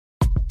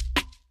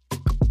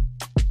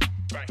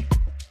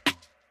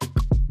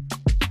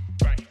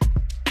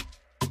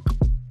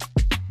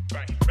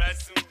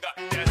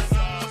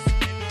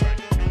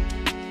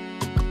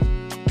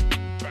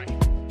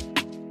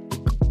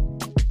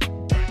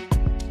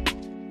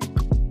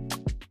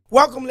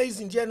Welcome, ladies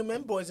and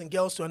gentlemen, boys and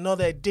girls, to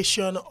another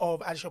edition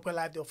of Adesope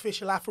Live, the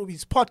official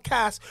Afrobeats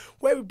podcast,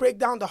 where we break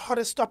down the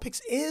hottest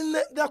topics in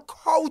the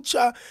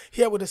culture,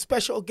 here with a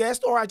special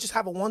guest, or I just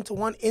have a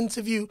one-to-one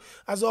interview,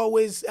 as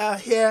always,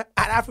 here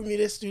at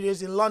Afrobeats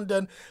Studios in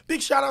London.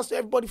 Big shout-outs to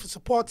everybody for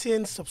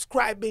supporting,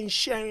 subscribing,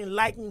 sharing,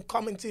 liking,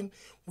 commenting.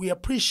 We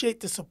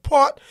appreciate the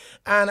support.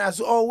 And as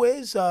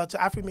always, to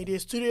Afromedia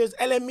Studios,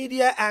 LM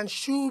Media, and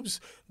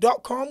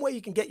Shoobs.com, where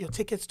you can get your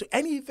tickets to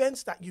any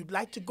events that you'd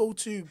like to go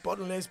to,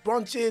 bottomless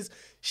brunches,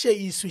 share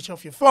you switch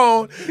off your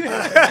phone,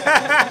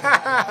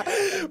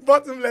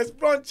 bottomless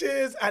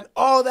brunches, and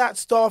all that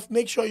stuff.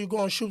 Make sure you go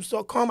on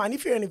Shoobs.com. And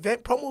if you're an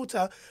event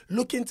promoter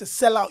looking to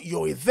sell out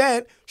your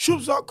event,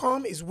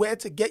 Shoobs.com is where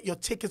to get your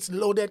tickets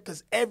loaded,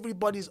 because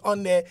everybody's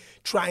on there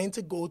trying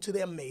to go to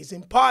the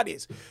amazing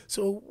parties.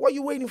 So what are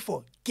you waiting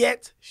for?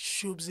 Get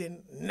Shoobs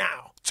in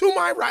now. To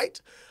my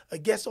right, a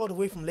guest all the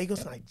way from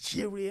Lagos,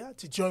 Nigeria,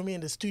 to join me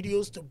in the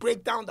studios to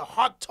break down the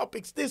hot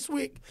topics this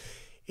week.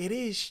 It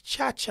is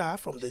Chacha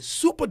from the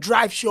Super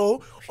Drive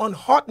Show on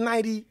Hot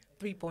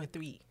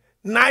 93.3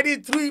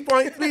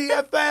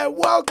 FM.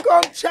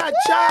 Welcome,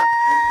 Chacha.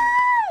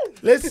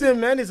 Listen,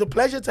 man, it's a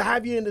pleasure to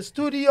have you in the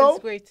studio. It's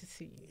great to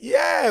see you.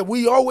 Yeah,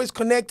 we always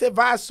connected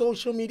via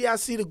social media. I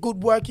see the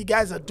good work you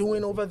guys are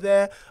doing over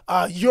there.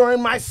 You're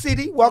in my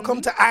city.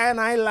 Welcome to Iron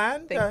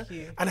Island. Thank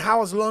you. And how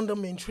has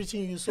London been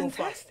treating you so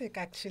far? Fantastic,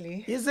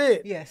 actually. Is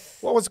it? Yes.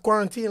 What was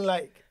quarantine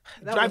like?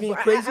 Driving you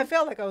crazy? I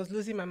felt like I was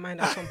losing my mind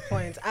at some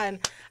point. And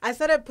I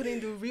started putting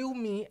the real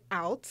me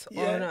out.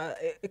 On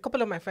a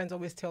couple of my friends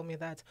always tell me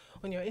that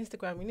on your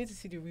Instagram, we need to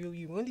see the real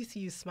you. We only see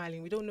you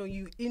smiling. We don't know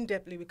you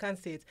in-depthly. We can't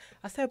see it.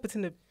 I started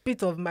putting a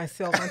bit of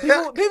myself. And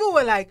people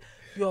were like,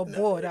 you're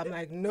bored. I'm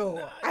like,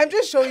 no, I'm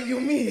just showing you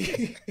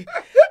me.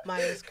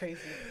 Mine is crazy.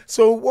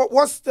 So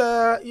what's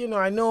the,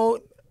 I know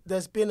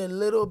there's been a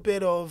little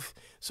bit of,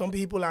 some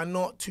people are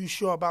not too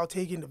sure about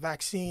taking the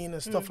vaccine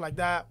and stuff like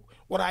that.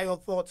 What are your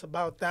thoughts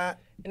about that?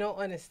 In all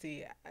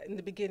honesty, in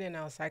the beginning,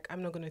 I was like,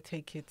 I'm not going to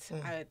take it.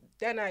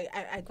 Then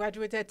I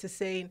graduated to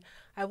saying,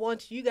 I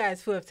want you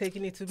guys who have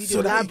taken it to be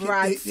the lab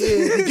rats.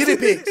 The guinea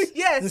pigs.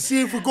 Yes. And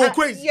see if we go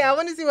crazy. Yeah, I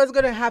want to see what's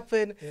going to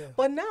happen. Yeah.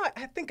 But now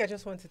I think I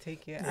just want to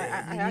take it.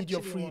 Yeah, you need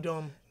your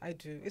freedom. I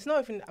do. It's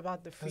not even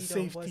about the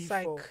freedom, but it's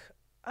like,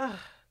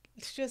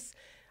 it's just,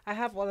 I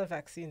have other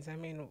vaccines. I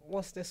mean,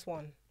 what's this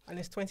one? And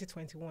it's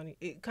 2021.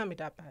 It can't be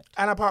that bad.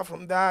 And apart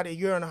from that, a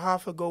year and a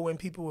half ago, when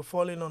people were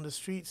falling on the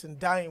streets and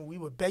dying, we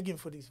were begging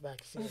for these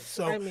vaccines.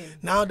 So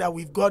now that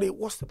we've got it,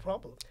 what's the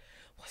problem?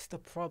 What's the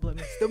problem?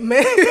 It's the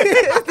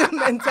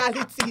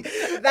mentality.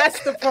 That's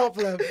the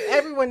problem.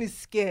 Everyone is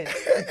scared.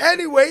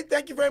 Anyway,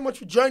 thank you very much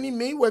for joining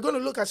me. We're going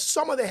to look at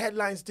some of the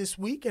headlines this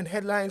week, and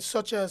headlines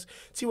such as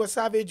TIWA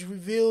Savage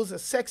reveals a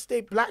sex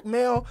tape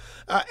blackmail,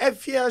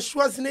 F.F.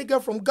 Schwarzenegger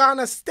from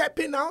Ghana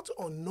stepping out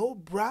on No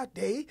Bra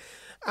Day,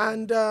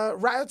 and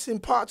riots in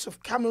parts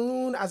of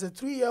Cameroon as a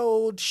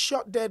 3-year-old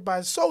shot dead by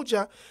a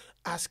soldier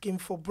asking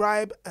for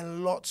bribe,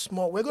 and lots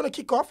more. We're going to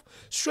kick off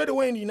straight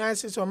away in the United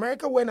States of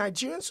America, where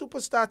Nigerian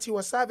superstar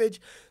TIWA Savage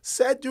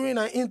said during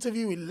an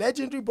interview with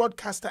legendary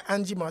broadcaster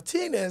Angie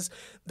Martinez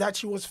that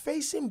she was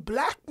facing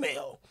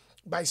blackmail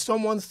by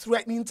someone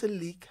threatening to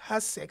leak her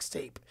sex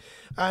tape.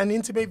 An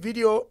intimate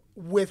video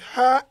with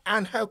her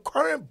and her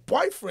current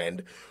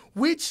boyfriend,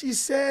 which she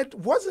said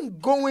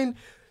wasn't going...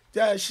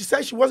 she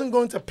said she wasn't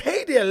going to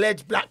pay the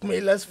alleged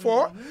blackmailers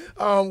for.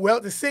 Well,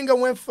 the singer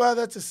went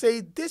further to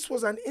say this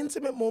was an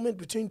intimate moment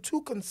between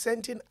two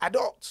consenting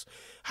adults.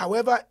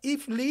 However,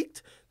 if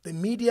leaked, the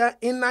media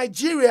in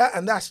Nigeria,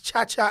 and that's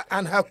Chacha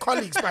and her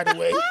colleagues, by the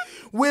way,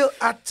 will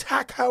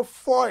attack her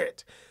for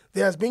it.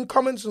 There has been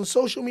comments on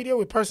social media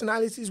with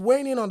personalities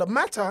weighing in on the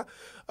matter.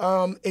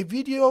 A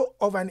video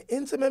of an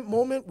intimate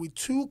moment with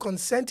two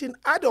consenting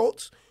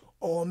adults,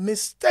 or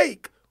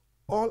mistake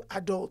all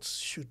adults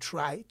should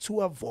try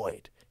to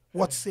avoid.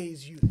 What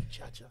says you,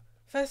 Chacha?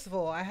 First of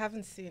all, I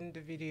haven't seen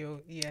the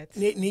video yet.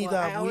 Neither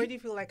have we. I already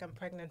feel like I'm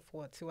pregnant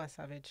for TIWA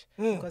Savage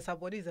because her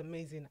body is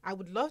amazing. I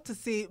would love to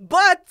see,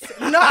 but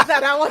not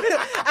that I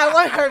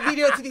want her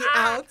video to be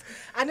out.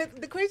 And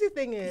the crazy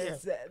thing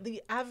is,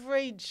 the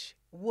average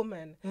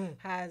woman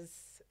has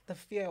the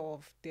fear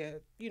of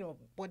their,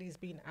 bodies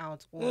being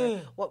out,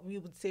 or what we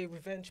would say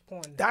revenge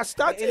porn. It's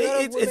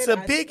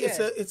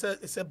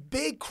a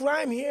big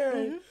crime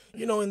here,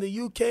 in the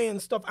UK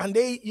and stuff. And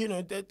they,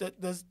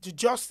 the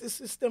justice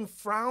system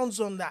frowns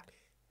on that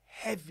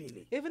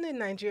heavily. Even in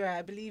Nigeria,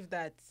 I believe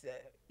that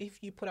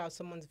if you put out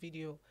someone's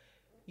video,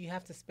 you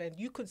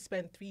could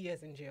spend 3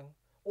 years in jail.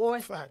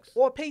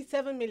 Or pay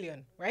 7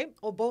 million, right?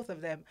 Or both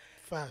of them.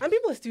 Facts. And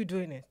people are still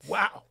doing it.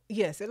 Wow.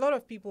 Yes, a lot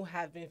of people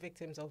have been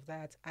victims of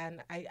that.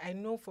 And I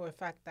know for a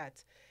fact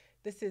that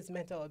this is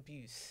mental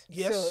abuse.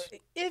 Yes. So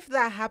if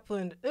that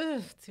happened,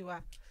 TIWA,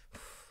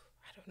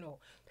 I don't know.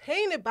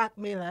 Paying a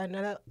blackmailer,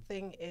 another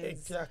thing is...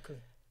 Exactly.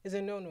 is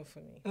a no-no for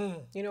me.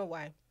 You know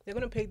why? They're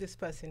going to pay this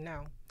person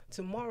now.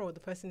 Tomorrow, the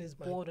person is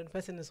bored, or the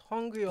person is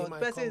hungry, or the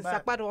person is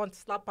sakpado on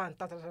slap and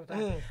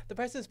the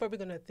person is probably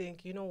going to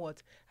think, you know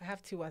what, I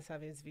have TIWA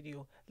Savage's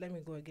video, let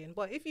me go again.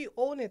 But if you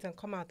own it and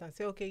come out and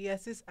say, okay,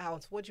 yes, it's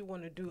out, what do you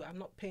want to do? I'm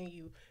not paying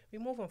you. We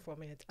move on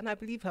from it. And I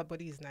believe her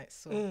body is nice,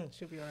 so it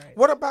should be all right.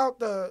 What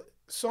about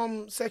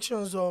some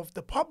sections of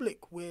the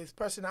public with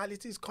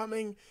personalities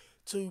coming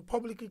to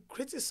publicly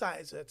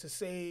criticize her, to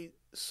say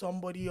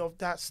somebody of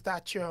that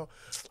stature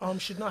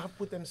should not have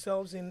put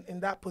themselves in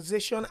that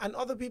position, and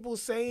other people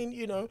saying,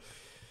 you know,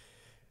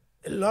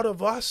 a lot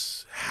of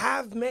us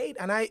have made,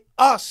 and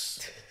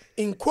us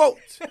in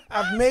quotes,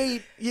 have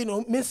made, you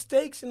know,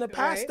 mistakes in the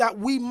past that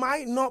we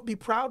might not be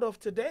proud of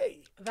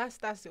today. That's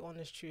the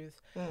honest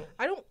truth.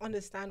 I don't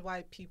understand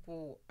why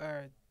people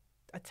are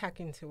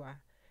attacking TIWA.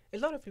 A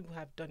lot of people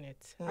have done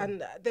it.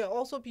 And there are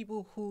also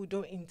people who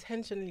don't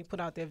intentionally put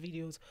out their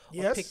videos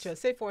or pictures.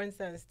 Say, for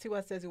instance,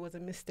 TIWA says it was a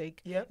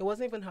mistake. It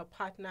wasn't even her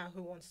partner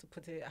who wants to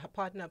put it. Her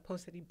partner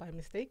posted it by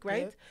mistake,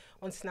 right?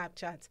 On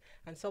Snapchat.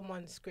 And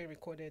someone screen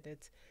recorded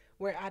it.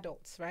 We're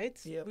adults, right?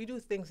 We do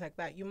things like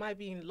that. You might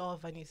be in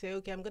love and you say,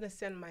 okay, I'm going to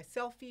send my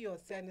selfie or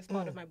send this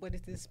part of my body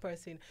to this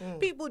person.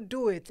 People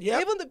do it.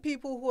 Even the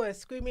people who are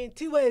screaming,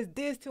 TIWA is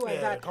this, TIWA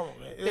is that. Come on,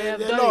 man.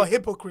 There are a lot of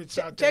hypocrites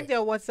out there. Check their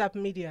WhatsApp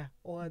media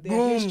or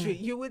their history.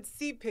 You would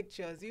see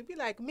pictures. You'd be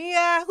like,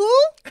 Mia, who?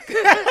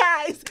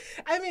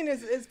 I mean,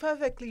 it's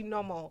perfectly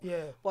normal.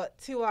 But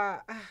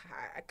TIWA,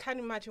 I can't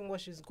imagine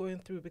what she's going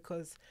through,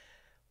 because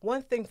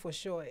one thing for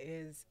sure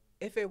is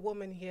if a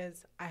woman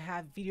hears, I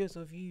have videos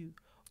of you,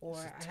 or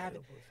I have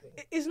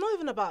it's not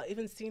even about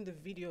even seeing the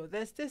video.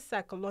 There's this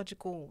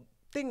psychological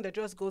thing that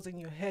just goes in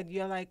your head.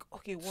 You're like,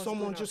 okay, what's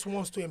someone just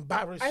wants to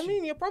embarrass you. I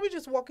mean, you're probably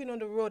just walking on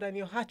the road and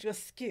your heart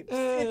just skips.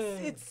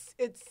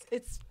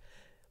 It's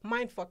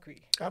mind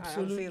fuckery.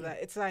 Absolutely. I'll say that.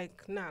 It's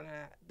like, nah.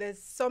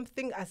 There's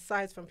something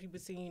aside from people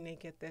seeing you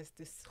naked. There's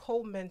this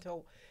whole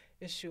mental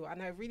issue,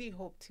 and I really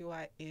hope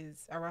TIWA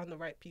is around the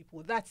right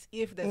people. That's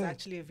if there's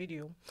actually a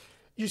video.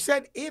 You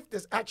said if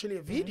there's actually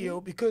a video,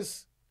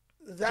 because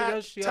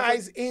that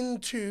ties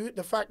into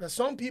the fact that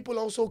some people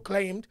also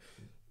claimed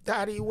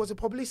that it was a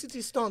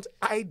publicity stunt.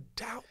 I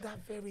doubt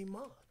that very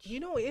much. You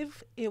know,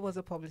 if it was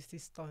a publicity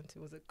stunt,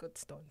 it was a good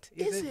stunt.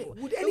 Is it?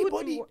 Would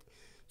anybody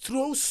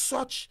throw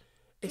such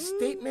a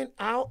statement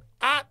out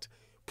at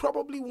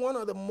probably one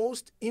of the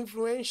most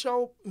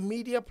influential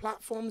media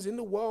platforms in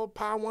the world,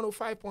 Power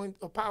 105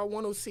 or Power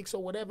 106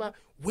 or whatever,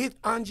 with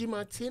Angie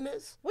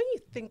Martinez? When you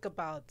think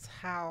about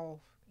how,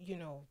 you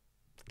know,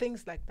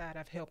 things like that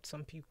have helped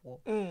some people,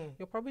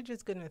 you're probably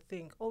just going to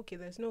think, okay,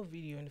 there's no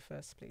video in the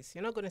first place.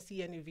 You're not going to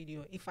see any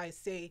video. If I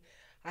say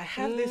I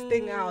have this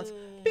thing out,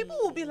 people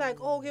will be like,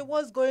 oh, okay,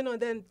 what's going on?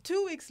 Then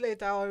 2 weeks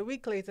later or a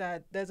week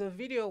later, there's a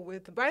video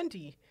with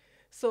Brandy.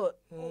 So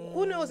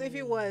who knows if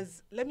it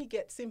was, let me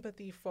get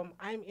sympathy from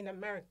I'm in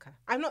America.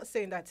 I'm not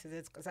saying that it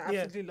is, because I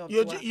absolutely love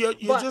it.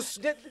 You're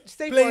just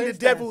playing the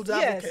devil's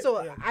advocate. Yeah,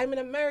 so I'm in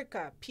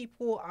America.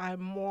 People are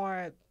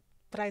more,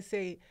 but I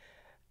say,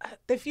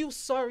 they feel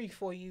sorry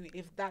for you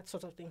if that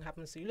sort of thing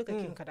happens to you. Look at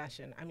Kim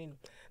Kardashian. I mean,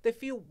 they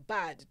feel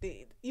bad.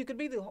 You could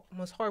be the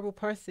most horrible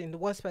person, the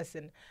worst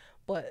person,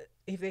 but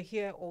if they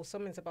hear, oh,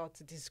 someone's about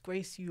to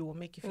disgrace you or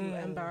make you feel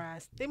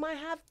embarrassed, they might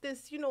have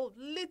this, you know,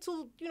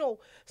 little, you know,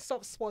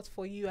 soft spot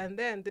for you. And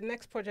then the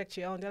next project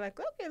you're on, they're like,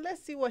 okay,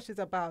 let's see what she's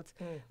about.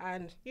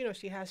 And, you know,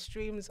 she has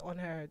streams on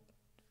her,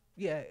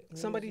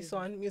 somebody's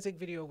son music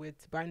video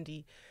with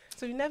Brandy.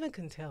 So you never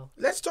can tell.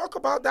 Let's talk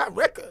about that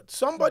record.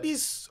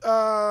 Somebody's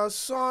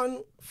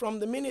son, from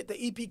the minute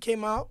the EP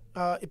came out,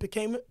 it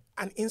became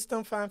an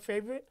instant fan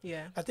favorite.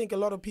 I think a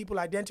lot of people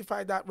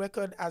identified that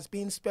record as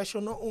being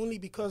special, not only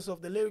because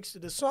of the lyrics to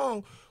the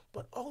song,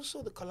 but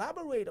also the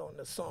collaborator on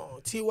the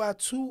song. TIWA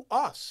to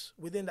us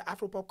within the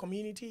Afropop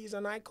community is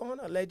an icon,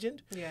 a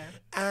legend.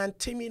 And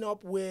teaming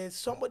up with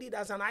somebody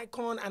that's an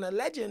icon and a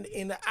legend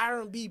in the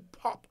R&B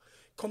pop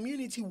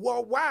community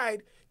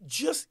worldwide,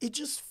 it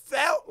just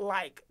felt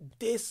like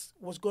this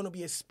was going to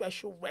be a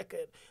special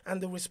record.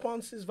 And the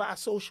responses via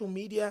social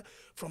media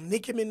from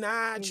Nicki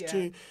Minaj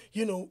to,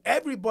 you know,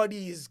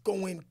 everybody is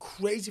going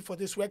crazy for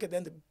this record.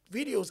 And the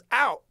video's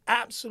out.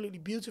 Absolutely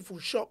beautiful,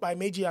 shot by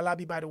Meji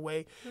Alabi, by the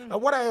way.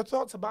 What are your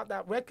thoughts about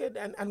that record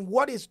and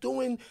what it's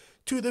doing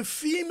to the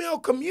female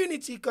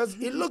community? Because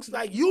it looks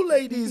like you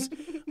ladies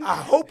are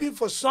hoping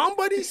for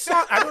somebody's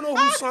son. I don't know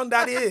whose son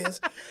that is,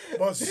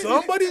 but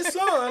somebody's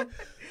son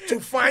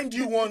to find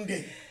you one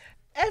day.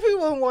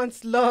 Everyone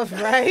wants love,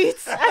 right?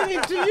 I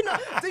mean, do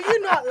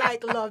you not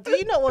like love? Do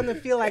you not want to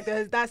feel like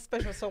there's that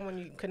special someone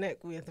you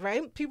connect with,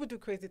 right? People do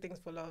crazy things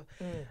for love.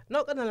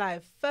 Not gonna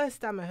lie,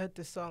 first time I heard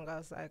the song, I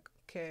was like,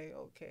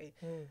 okay.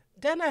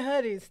 Then I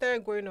heard it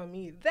started going on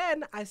me.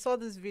 Then I saw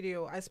this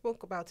video. I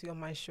spoke about it on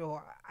my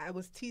show. I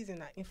was teasing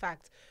that. In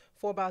fact,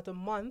 for about a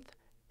month,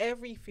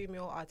 every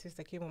female artist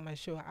that came on my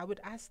show, I would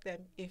ask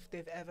them if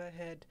they've ever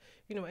heard,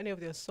 you know, any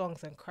of their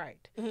songs and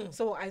cried.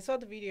 So I saw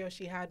the video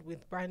she had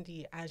with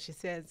Brandy, and she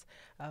says,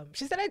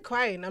 she started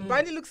crying, and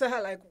Brandy looks at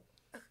her like,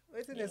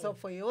 waiting this up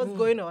for you. What's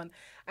going on?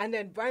 And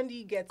then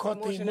Brandy gets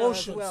Caught the emotional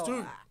as emotions, well.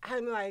 too.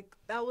 I'm like,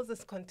 that was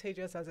as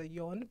contagious as a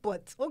yawn.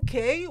 But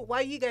okay, why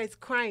are you guys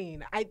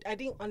crying? I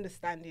didn't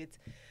understand it.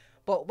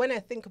 But when I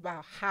think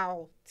about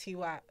how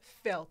TIWA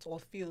felt or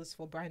feels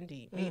for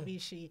Brandy, maybe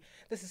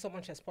this is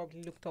someone she's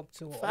probably looked up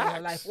to all her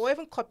life, or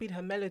even copied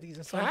her melodies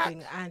or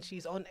something, and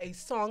she's on a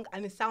song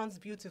and it sounds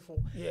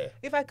beautiful. Yeah.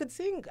 If I could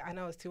sing and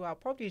I was TIWA,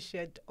 I'd probably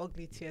shed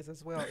ugly tears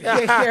as well. If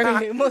you're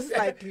hearing it, most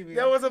likely.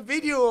 There was a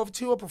video of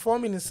TIWA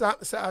performing in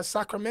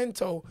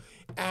Sacramento,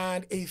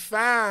 and a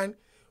fan,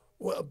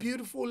 a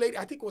beautiful lady,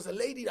 I think it was a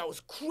lady that was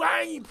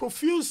crying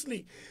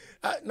profusely.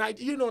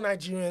 You know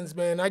Nigerians,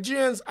 man.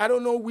 Nigerians, I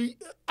don't know,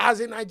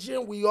 as a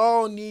Nigerian, we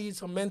all need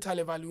some mental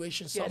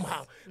evaluation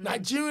somehow.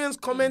 Nigerians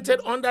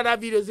commented under that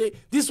video, say,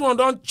 this one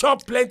don't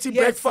chop plenty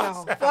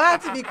breakfast. For her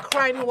to be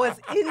crying, it was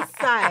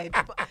inside.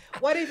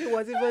 What if it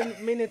was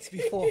even minutes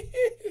before?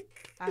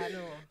 I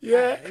know.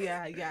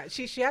 Yeah.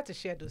 She had to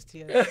share those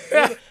tears.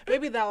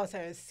 Maybe that was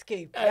her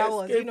escape. That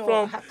was,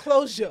 her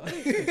closure.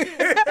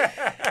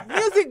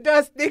 Music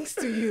does things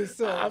to you.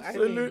 So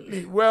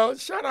absolutely. Well,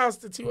 shout outs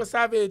to Tiwa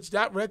Savage.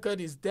 That record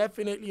is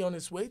definitely on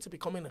its way to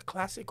becoming a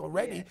classic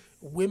already. Yes.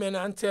 Women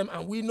anthem.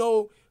 And we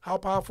know how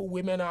powerful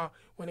women are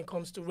when it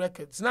comes to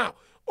records. Now,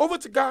 over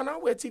to Ghana,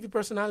 where TV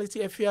personality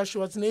Efia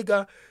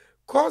Schwarzenegger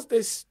caused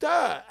a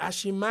stir as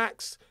she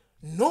marks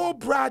No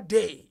Bra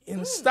Day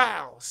in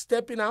style,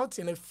 stepping out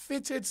in a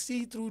fitted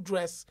see-through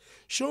dress,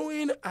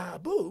 showing her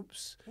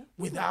boobs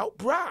without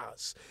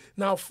bras.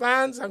 Now,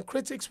 fans and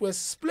critics were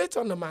split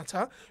on the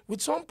matter,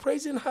 with some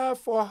praising her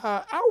for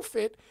her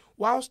outfit,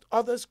 whilst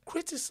others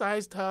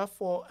criticized her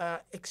for her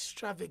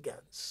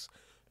extravagance.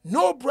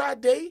 No Bra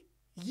Day,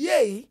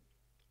 yay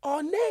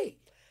or nay?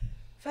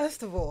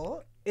 First of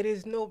all, it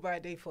is No Bra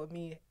Day for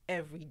me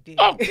every day.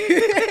 Oh.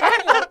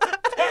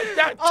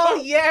 All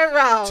year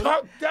round.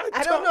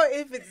 I don't know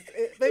if it's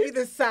maybe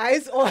the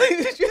size or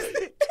it's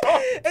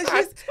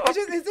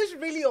just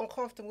really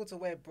uncomfortable to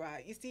wear bra.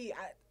 You see,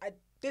 I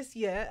this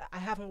year I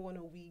haven't worn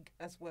a wig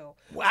as well.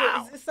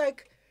 Wow. So it's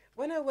like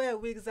when I wear a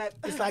wig,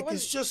 it's like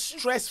it's just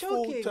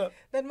stressful to.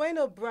 Then wearing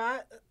a bra,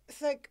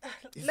 it's like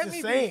let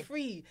me be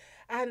free.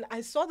 And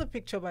I saw the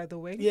picture, by the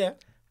way. Yeah.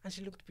 And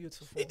she looked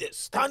beautiful. It is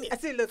stunning. I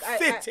said, look,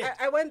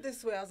 I went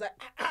this way. I was like,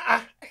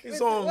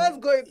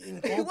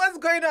 what's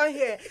going on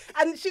here?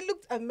 And she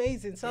looked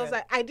amazing. So I was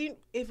like, I didn't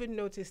even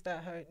notice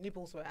that her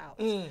nipples were out.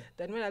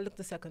 Then when I looked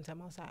the second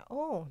time, I was like,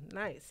 oh,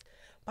 nice.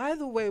 By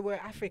the way, we're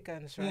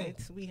Africans, right?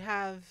 We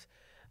have,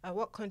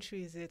 what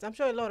country is it? I'm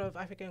sure a lot of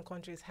African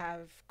countries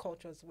have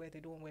cultures where they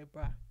don't wear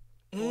bra.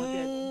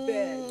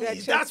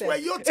 That's where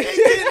you're taking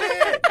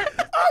it.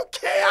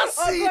 Okay, I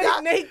see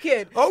that.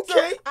 Naked.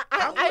 Okay, so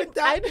I'm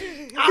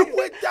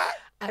with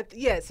that.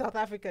 Yeah, South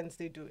Africans,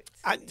 they do it.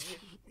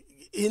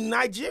 In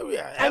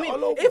Nigeria, I mean,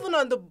 all over. Even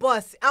on the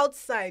bus,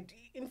 outside,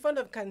 in front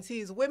of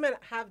canteens, women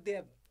have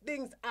their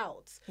things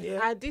out. Yeah.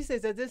 And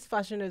this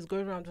fashion is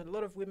going around with a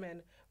lot of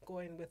women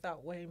going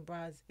without wearing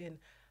bras in.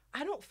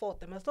 I don't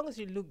fault them. As long as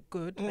you look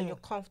good and you're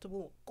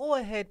comfortable, go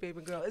ahead,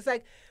 baby girl. It's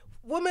like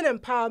women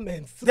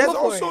empowerment. There's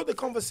also the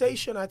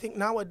conversation, I think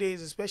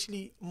nowadays,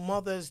 especially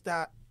mothers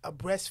that are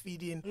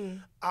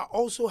breastfeeding, are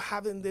also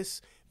having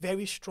this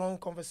very strong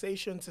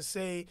conversation to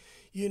say,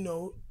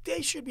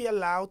 they should be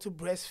allowed to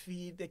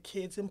breastfeed the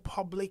kids in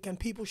public, and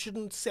people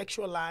shouldn't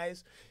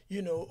sexualize,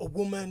 a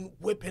woman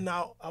whipping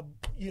out a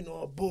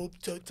boob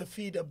to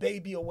feed a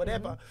baby or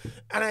whatever.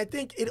 And I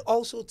think it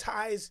also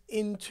ties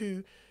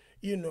into,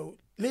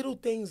 little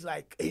things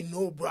like a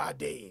no bra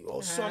day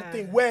or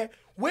something where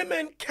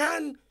women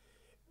can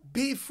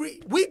be free.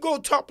 We go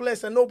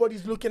topless and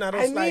nobody's looking at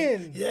us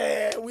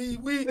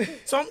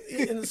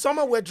in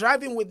summer we're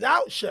driving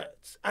without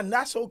shirts, and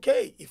that's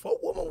okay. If a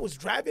woman was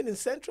driving in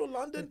central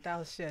London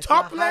without shirts,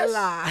 topless,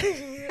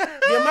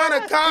 the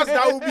amount of cars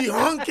that would be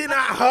honking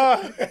at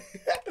her.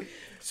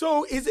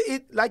 So is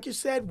it, like you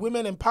said,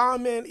 women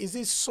empowerment? Is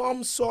it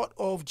some sort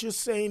of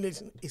just saying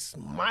it's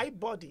my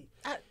body?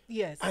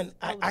 Yes. And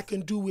I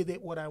can do with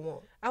it what I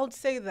want. I would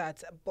say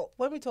that. But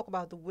when we talk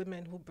about the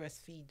women who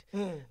breastfeed,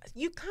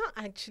 you can't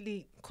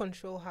actually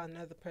control how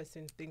another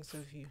person thinks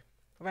of you,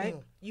 right?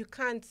 You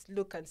can't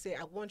look and say,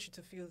 I want you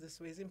to feel this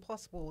way. It's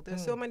impossible.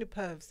 There's so many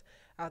pervs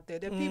out there.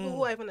 There are people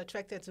who are even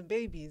attracted to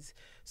babies.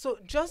 So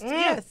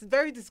yes,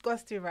 very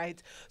disgusting,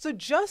 right? So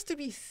just to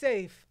be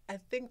safe, I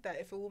think that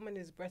if a woman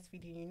is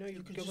breastfeeding,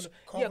 you're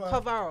going to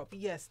cover up.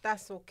 Yes,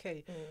 that's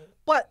okay.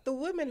 But the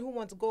women who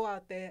want to go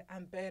out there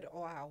and bed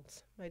all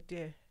out, my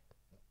dear,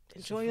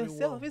 enjoy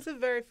yourself. It's a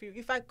very few.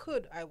 If I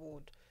could, I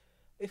would.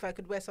 If I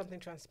could wear something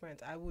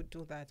transparent, I would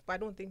do that. But I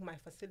don't think my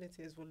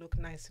facilities will look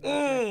nice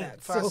enough like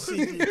that.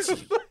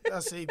 Facility.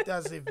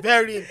 That's a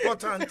very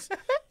important. So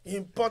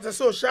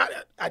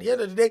at the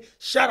end of the day,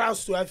 shout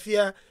outs to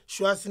Afia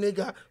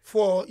Schwarzenegger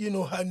for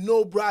her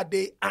no bra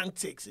day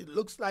antics. It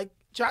looks like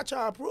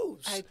Chacha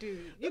approves. I do.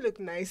 You look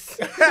nice.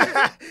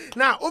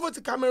 Now, over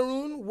to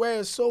Cameroon, where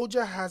a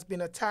soldier has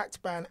been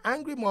attacked by an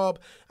angry mob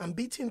and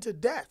beaten to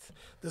death.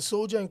 The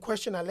soldier in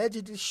question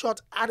allegedly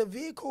shot at a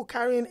vehicle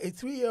carrying a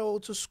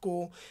 3-year-old to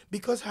school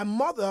because her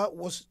mother,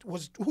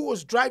 who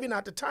was driving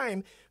at the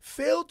time,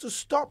 failed to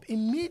stop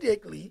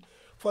immediately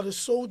for the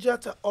soldier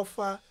to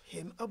offer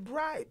him a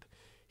bribe.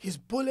 His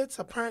bullets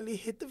apparently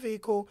hit the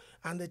vehicle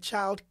and the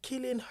child,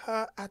 killing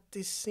her at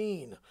the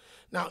scene.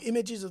 Now,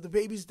 images of the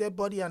baby's dead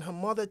body and her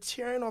mother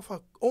tearing off her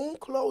own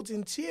clothes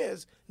in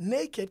tears,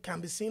 naked,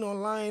 can be seen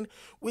online,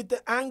 with the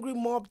angry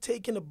mob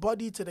taking the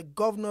body to the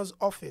governor's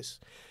office.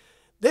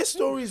 This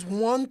story is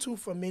one too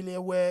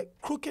familiar, where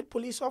crooked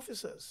police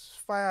officers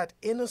fired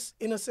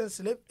innocent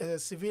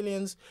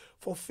civilians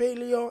for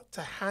failure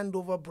to hand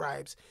over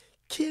bribes,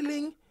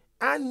 killing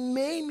and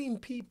maiming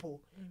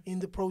people in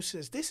the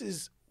process. This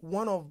is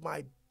one of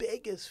my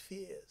biggest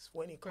fears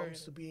when it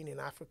comes to being in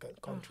African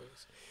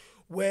countries,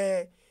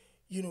 where,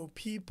 you know,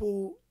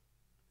 people,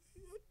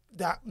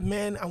 that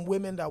men and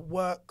women that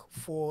work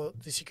for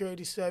the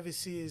security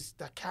services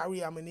that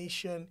carry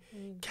ammunition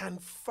can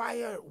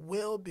fire at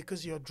will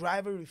because your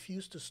driver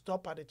refused to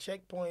stop at a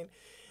checkpoint,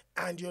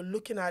 and you're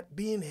looking at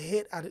being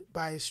hit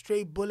by a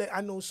stray bullet. I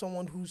know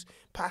someone who's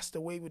passed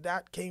away with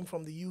that, came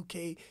from the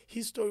UK.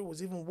 His story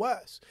was even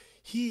worse.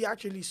 He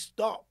actually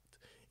stopped,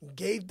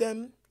 gave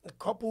them a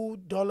couple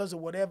dollars or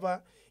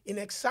whatever. In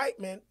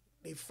excitement,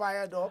 they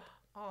fired up.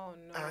 Oh,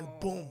 no. And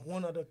boom,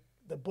 one of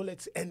the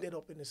bullets ended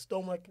up in his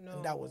stomach,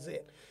 and that was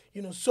it.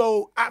 You know,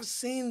 so I've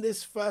seen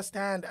this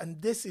firsthand,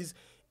 and this is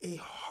a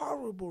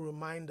horrible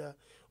reminder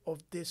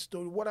of this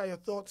story. What are your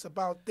thoughts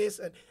about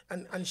this?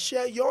 And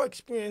share your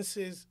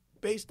experiences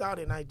based out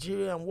in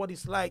Nigeria and what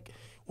it's like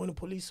when a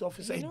police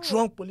officer, a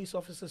drunk police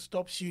officer,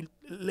 stops you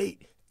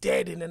late,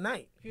 dead in the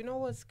night. You know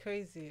what's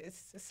crazy?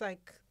 It's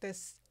like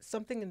there's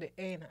something in the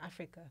air in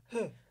Africa.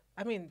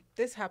 I mean,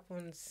 this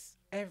happens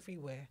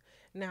everywhere.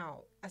 Now,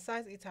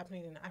 aside it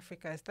happening in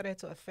Africa, it started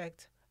to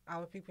affect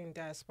our people in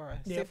diaspora.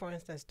 Yep. Say, for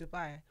instance,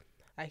 Dubai.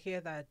 I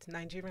hear that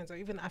Nigerians or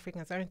even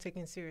Africans aren't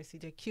taken seriously.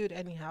 They're killed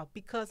anyhow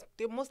because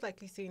they're most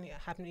likely seeing it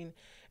happening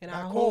in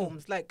our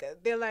homes. Like,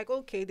 they're like,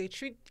 okay, they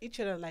treat each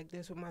other like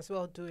this, we might as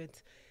well do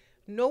it.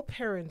 No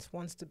parent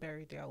wants to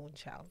bury their own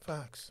child.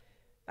 Facts.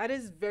 That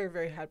is very,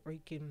 very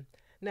heartbreaking.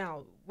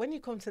 Now, when you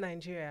come to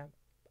Nigeria,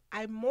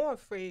 I'm more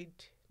afraid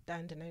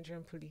than the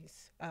Nigerian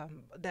police.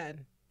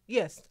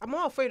 Yes, I'm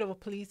more afraid of a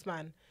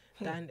policeman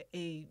than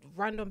a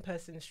random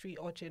person, street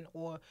urchin,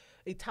 or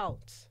a tout.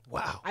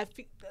 Wow. I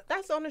feel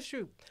that's the honest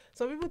truth.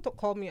 Some people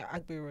call me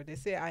Agbero. They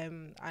say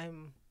I'm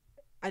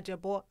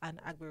Ajabo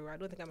and Agbero. I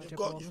don't think I'm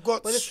Ajabo. You've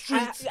got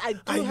streets, and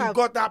you've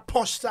got that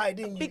posh side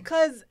in you.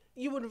 Because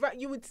you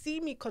would see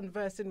me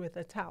conversing with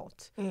a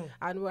tout,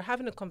 and we're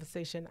having a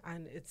conversation,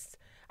 and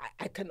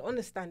I can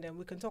understand them.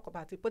 We can talk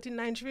about it. But in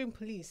Nigerian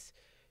police,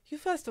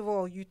 first of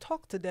all, you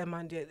talk to them,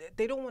 and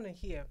they don't want to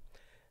hear.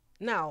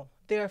 Now,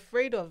 they're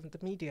afraid of the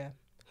media.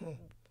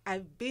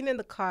 I've been in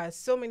the car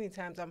so many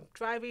times. I'm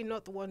driving,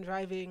 not the one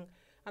driving,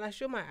 and I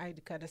show my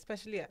ID card,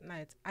 especially at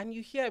night, and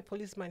you hear a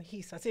policeman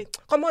hiss and say,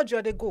 "Come on,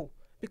 Joe, they go,"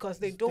 because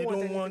they don't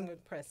want anything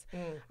with press.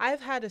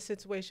 I've had a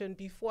situation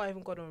before I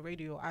even got on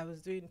radio. I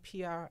was doing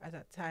PR at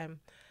that time,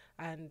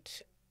 and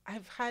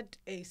I've had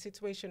a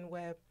situation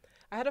where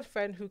I had a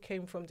friend who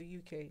came from the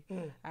UK,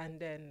 and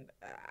then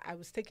I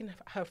was taking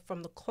her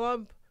from the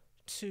club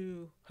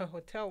to her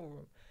hotel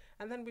room.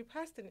 And then we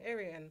passed an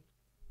area, and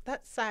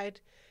that side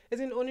is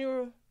in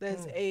Oniru.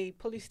 There's a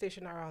police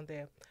station around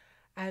there.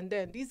 And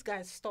then these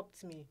guys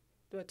stopped me.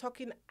 They were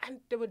talking, and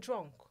they were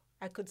drunk.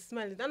 I could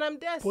smell it. And I'm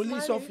there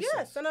police smiling. officers?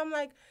 Yes. And I'm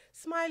like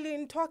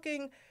smiling,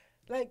 talking,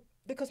 like,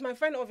 because my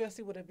friend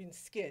obviously would have been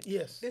scared.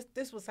 Yes.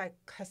 This was like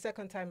her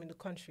second time in the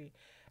country.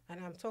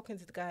 And I'm talking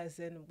to the guys,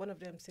 and one of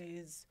them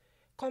says,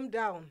 "Come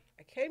down."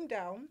 I came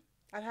down.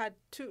 I've had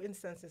 2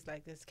 instances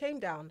like this. Came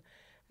down,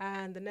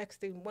 and the next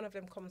thing, one of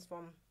them comes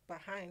from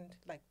behind,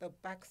 like the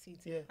back seat,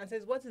 and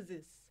says, "What is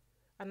this?"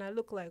 And I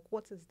look like,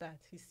 "What is that?"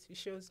 He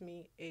shows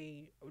me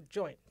a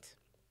joint.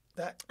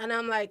 And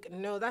I'm like,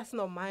 "No, that's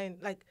not mine."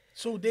 Like,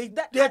 so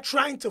they're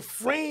trying to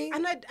frame.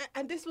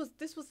 And this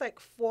was like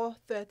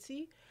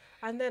 4:30,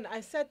 and then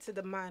I said to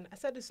the man, I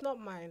said, "It's not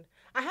mine."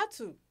 I had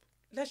to.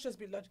 Let's just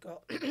be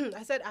logical.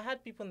 I said I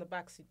had people in the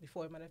back seat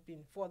before. It might have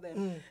been for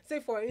them. Say,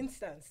 for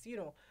instance,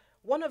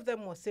 one of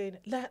them was saying,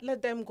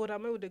 let them go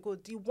down. Where would they go?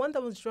 The one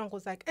that was drunk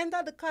was like,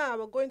 "Enter the car.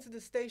 We're going to the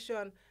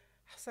station."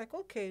 I was like,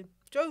 okay.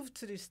 Drove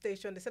to the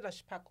station. They said I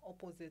should park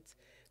opposite.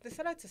 They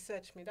decided to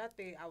search me. That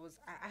day,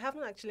 I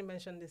haven't actually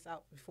mentioned this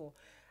out before.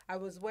 I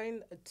was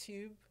wearing a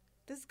tube.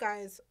 These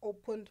guys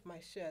opened my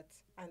shirt,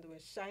 and they were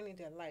shining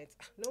their lights.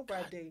 No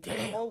bad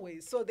day,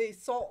 always. So they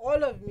saw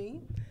all of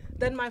me.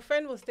 Then my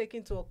friend was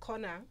taken to a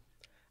corner,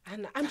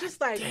 and I'm just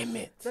like, damn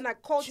it. Then I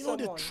called someone.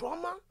 Do you know the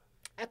trauma?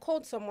 I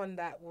called someone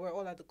that we're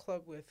all at the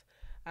club with,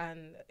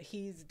 and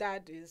his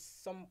dad is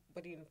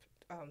somebody in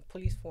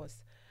police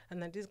force.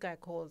 And then this guy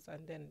calls,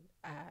 and then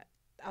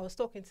I was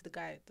talking to the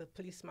guy, the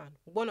policeman,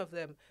 one of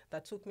them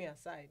that took me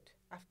aside.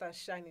 after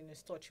shining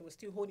his torch, he was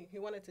still holding. He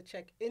wanted to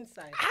check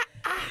inside,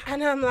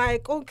 and I'm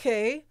like,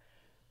 okay,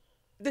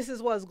 this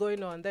is what's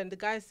going on. Then the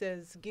guy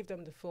says, give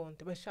them the phone.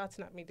 They were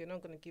shouting at me. They're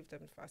not going to give them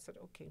the phone. I said,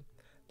 okay.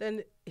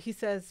 Then he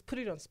says, put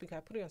it on speaker. I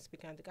put it on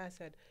speaker, and the guy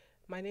said,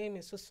 my name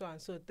is so and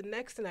so. The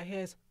next thing I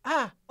hear is,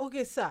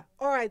 okay, sir.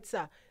 All right,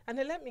 sir. And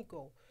they let me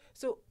go.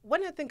 So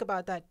when I think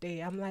about that day,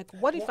 I'm like,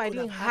 what if I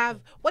didn't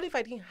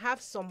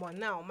have someone?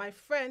 Now, my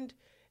friend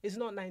is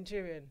not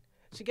Nigerian.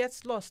 She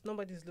gets lost.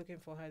 Nobody's looking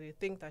for her. They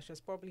think that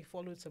she's probably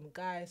followed some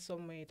guy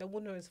somewhere. They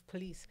won't know it's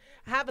police.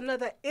 I have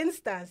another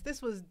instance.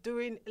 This was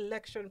during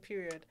election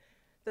period.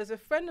 There's a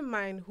friend of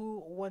mine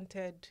who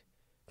wanted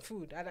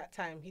food at that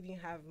time. He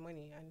didn't have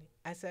money. And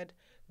I said,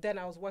 then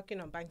I was working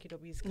on Banky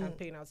W's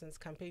campaign. I was in his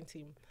campaign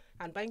team.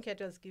 And Banky had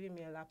just given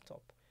me a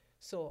laptop.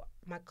 So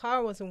my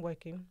car wasn't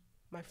working.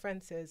 My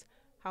friend says,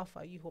 how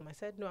far are you home? I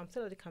said, no, I'm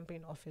still at the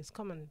campaign office.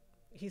 Come on.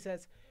 He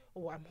says,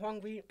 oh, I'm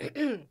hungry.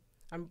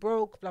 I'm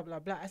broke, blah, blah,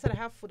 blah. I said, I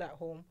have food at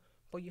home,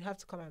 but you have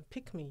to come and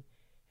pick me.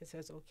 He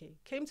says, okay.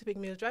 Came to pick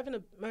me. I was driving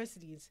a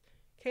Mercedes.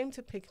 Came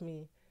to pick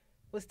me.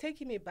 Was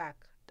taking me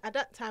back. At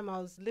that time, I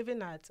was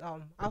living at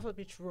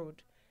Afrobeats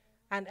Road.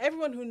 And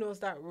everyone who knows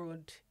that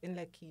road in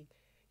Lekki,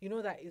 you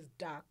know that it's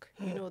dark.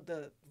 You know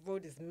the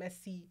road is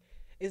messy.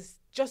 It's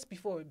just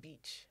before a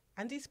beach.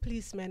 And these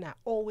policemen are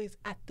always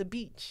at the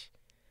beach.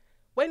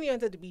 When you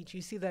enter the beach,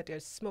 you see that they're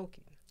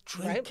smoking.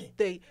 Drinking.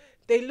 Right?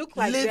 They look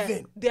like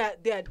living.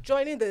 They're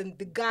joining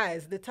the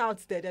guys, the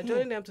touts there. They're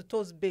joining them to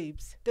toast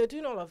babes. They're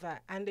doing all of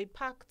that. And they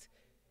parked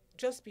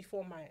just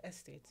before my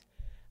estate.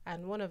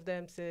 And one of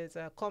them says,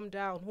 calm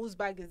down. Whose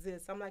bag is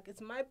this? I'm like,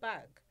 it's my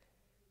bag.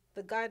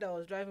 The guy that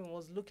was driving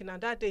was looking.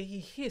 And that day he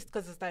hissed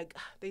because it's like,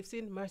 they've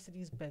seen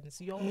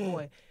Mercedes-Benz, young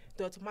boy.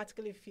 They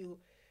automatically feel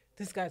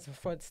this guy's a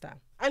fraudster.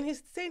 And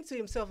he's saying to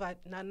himself,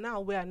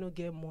 now where I no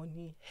get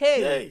money.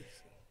 Hey.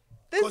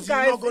 Because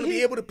you're not going to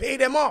be able to pay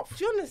them off.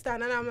 Do you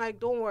understand? And I'm like,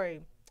 don't worry.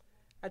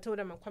 I told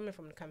them I'm coming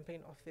from the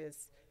campaign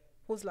office.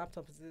 Whose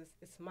laptop is this?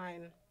 It's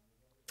mine.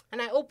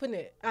 And I open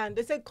it. And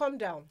they said, calm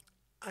down.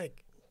 I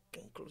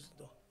can close the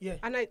door. Yeah.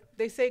 And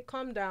they say,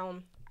 calm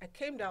down. I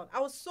came down. I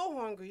was so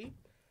hungry.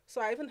 So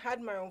I even had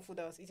my own food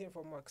I was eating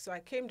from work. So I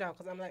came down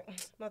because I'm like,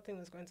 nothing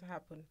is going to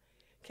happen.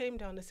 Came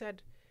down. They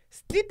said,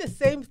 did the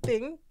same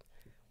thing.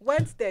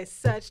 Went there,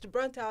 searched,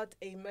 brought out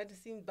a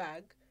medicine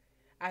bag.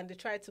 And they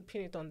tried to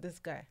pin it on this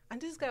guy. And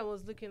this guy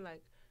was looking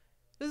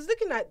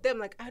at them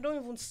like, I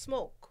don't even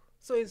smoke.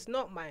 So it's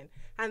not mine.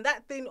 And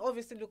that thing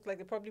obviously looked like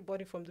they probably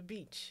bought it from the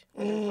beach.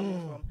 Where they're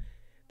coming from.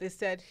 They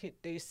said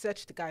they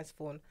searched the guy's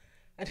phone.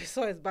 And they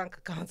saw his bank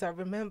account. I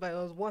remember it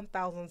was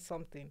 1,000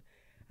 something.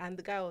 And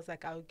the guy was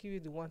like, I'll give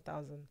you the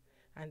 1,000.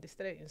 And they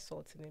started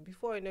insulting him.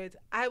 Before you know it,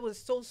 I was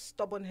so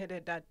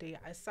stubborn-headed that day.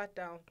 I sat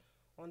down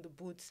on the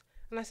boots.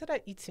 And I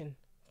started eating.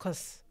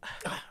 Because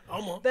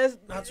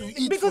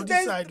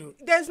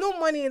there's no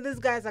money in this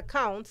guy's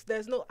account.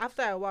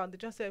 After a while, they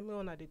just said,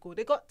 they go.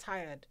 They got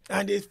tired.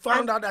 And they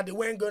found out that they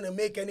weren't going to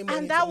make any money.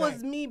 And that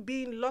was me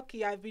being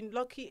lucky. I've been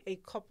lucky a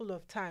couple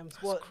of times.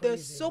 But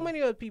there's so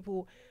many other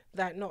people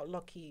that are not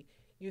lucky.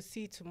 You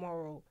see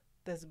tomorrow,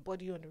 there's a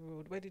body on the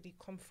road. Where did he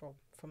come from?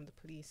 From the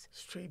police.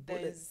 Straight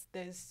bullet.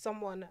 There's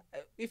someone,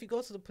 if you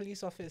go to the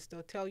police office,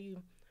 they'll tell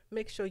you,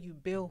 make sure you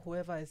bail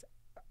whoever is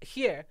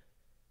here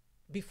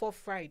before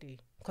Friday.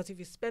 Because if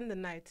you spend the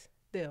night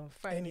there on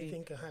Friday,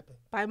 anything can happen.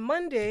 By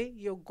Monday,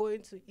 you're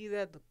going to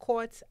either the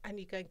courts and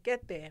you can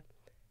get there,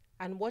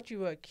 and what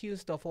you were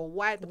accused of or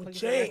why the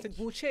police arrested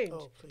will change.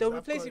 They'll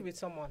replace you with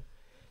someone.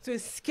 So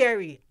it's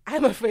scary.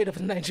 I'm afraid of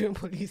the Nigerian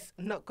police.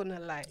 I'm not gonna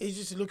lie. It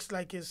just looks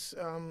like it's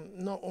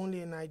not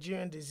only a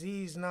Nigerian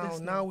disease now.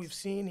 Now we've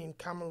seen in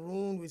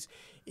Cameroon.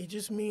 It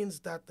just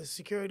means that the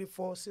security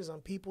forces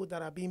and people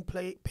that are being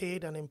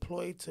paid and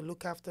employed to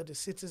look after the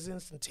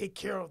citizens and take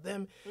care of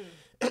them,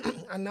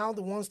 are now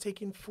the ones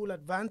taking full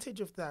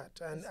advantage of that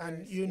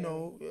and you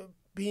know,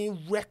 being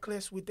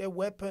reckless with their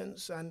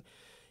weapons and,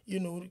 you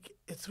know,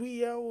 a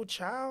 3-year-old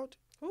child.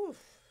 Oof.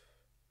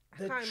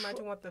 I can't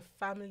imagine what the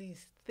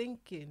family's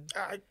thinking.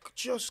 I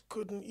just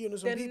couldn't, you know.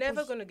 They're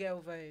never going to get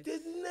over it. They're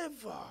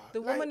never.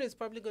 The woman is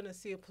probably going to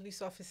see a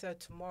police officer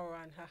tomorrow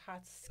and her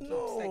heart skips.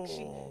 Like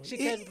she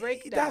can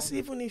break down. That's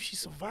even if she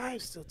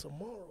survives till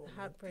tomorrow.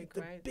 Heartbreak,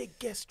 the right?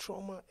 biggest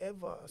trauma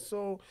ever.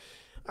 So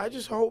I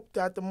just hope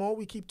that the more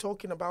we keep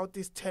talking about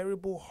these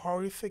terrible,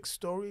 horrific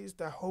stories,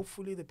 that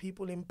hopefully the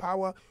people in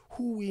power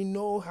who we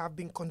know have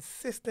been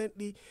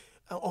consistently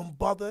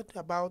unbothered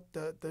about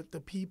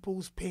the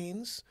people's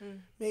pains.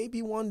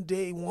 Maybe one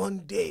day,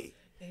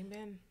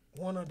 Amen,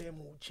 one of them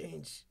will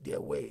change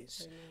their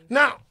ways. Amen.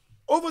 Now,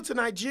 over to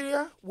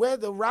Nigeria, where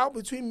the row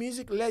between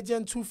music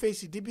legend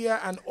Two-Face Idibia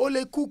and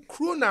Oleku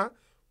crooner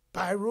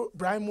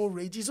Brymo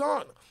rages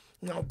on.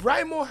 Now,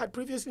 Brymo had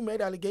previously made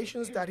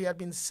allegations that he had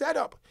been set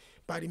up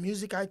by the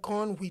music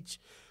icon, which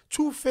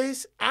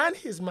Two-Face and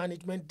his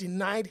management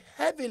denied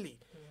heavily,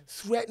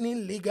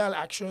 threatening legal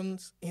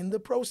actions in the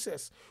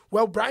process.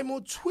 Well,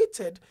 Brymo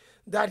tweeted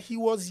that he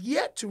was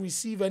yet to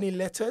receive any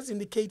letters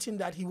indicating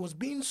that he was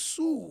being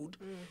sued,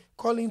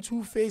 calling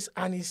Two-Face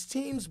and his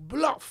team's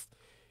bluff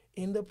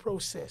in the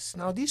process.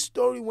 Now, this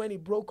story, when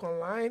it broke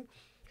online,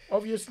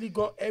 obviously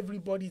got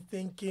everybody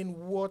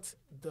thinking, what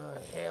the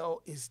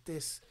hell is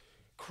this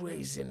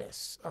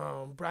craziness?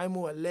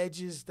 Brimo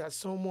alleges that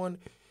someone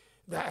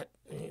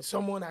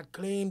had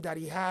claimed that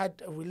he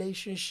had a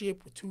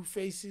relationship with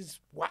Two-Face's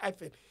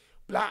wife and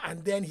blah,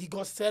 and then he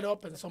got set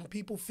up and some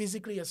people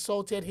physically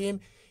assaulted him.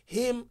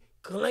 Him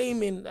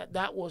claiming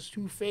that was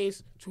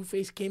Two-Face.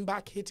 Two-Face came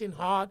back hitting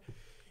hard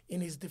in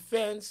his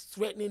defense,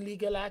 threatening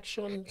legal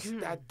action,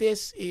 that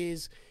this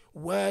is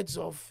words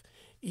of,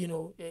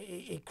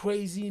 a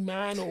crazy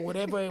man or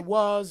whatever it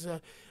was,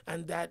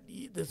 and that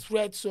the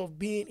threats of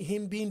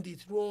him being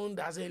dethroned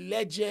as a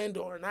legend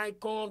or an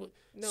icon.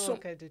 No one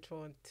can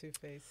dethrone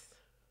Two-Face.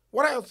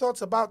 What are your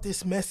thoughts about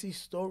this messy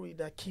story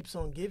that keeps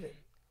on giving?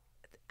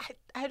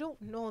 I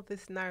don't know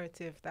this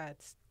narrative that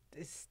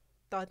is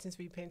starting to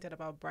be painted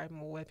about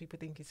Brimo, where people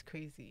think he's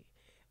crazy,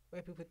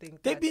 where people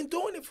think they've been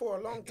doing it for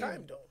a long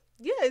time, though.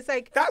 Yeah, it's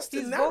like that's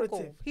the narrative.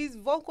 Vocal. He's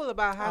vocal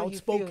about how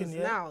outspoken, he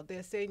feels now.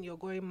 They're saying you're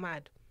going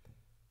mad,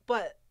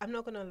 but I'm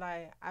not gonna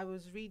lie. I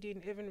was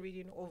reading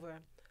over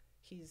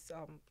his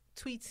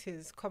tweets,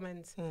 his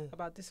comments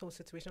about this whole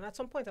situation. At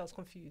some point, I was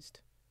confused.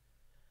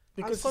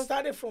 Because it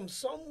started from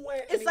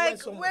somewhere. It's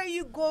like, where are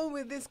you going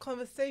with this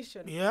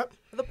conversation? Yep.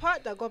 The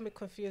part that got me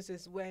confused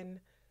is when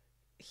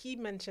he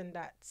mentioned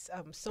that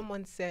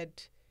someone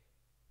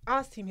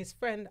his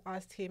friend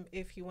asked him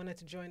if he wanted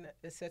to join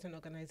a certain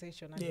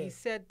organization. And he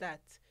said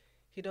that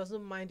he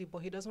doesn't mind it,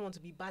 but he doesn't want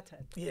to be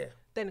battered. Yeah.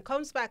 Then it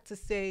comes back to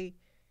say,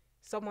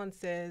 someone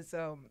says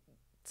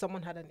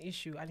someone had an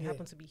issue and it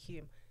happened to be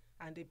him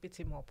and they beat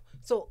him up.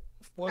 So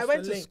I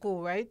went to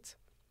school, right?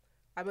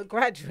 I'm a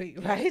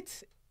graduate,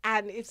 right?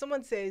 And if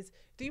someone says,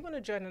 do you want to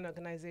join an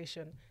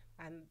organization?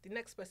 And the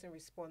next person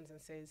responds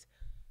and says,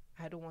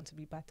 I don't want to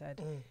be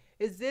battered.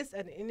 Is this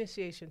an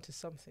initiation to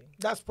something?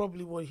 That's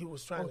probably what he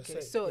was trying to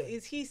say. So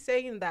is he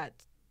saying that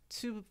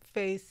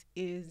Two-Face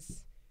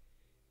is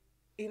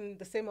in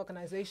the same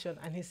organization?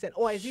 And he said,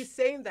 or is he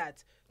saying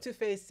that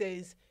Two-Face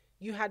says,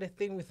 you had a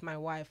thing with my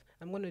wife,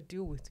 I'm going to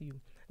deal with you?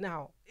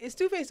 Now, is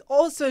Two-Face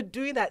also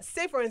doing that?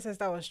 Say, for instance,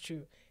 that was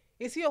true.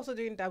 Is he also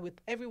doing that with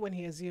everyone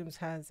he assumes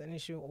has an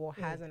issue or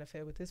has an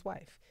affair with his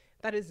wife?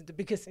 That is the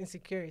biggest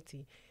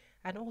insecurity.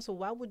 And also,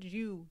 why would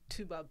you,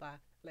 Tubaba,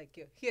 like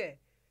you're here,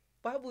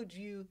 why would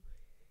you...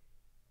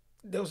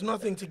 There was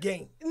nothing to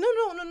gain. No,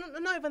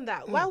 not even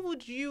that. Why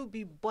would you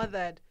be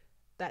bothered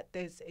that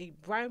there's a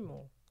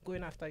Brimo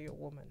going after your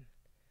woman?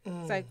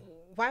 It's like,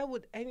 why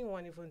would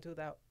anyone even do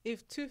that?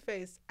 If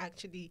Two-Face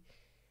actually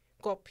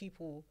got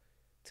people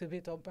to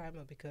beat up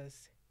Brimo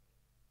because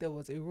there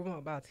was a rumor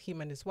about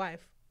him and his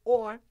wife,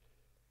 or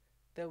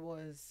there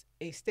was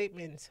a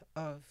statement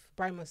of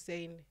Brimo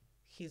saying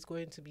he's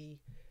going to be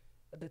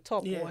at the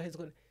top, or he's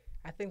going.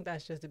 I think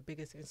that's just the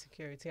biggest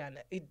insecurity, and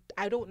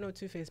I don't know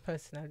Two-Face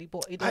personally,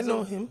 but it doesn't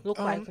know him. look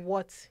like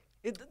what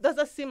it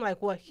doesn't seem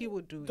like what he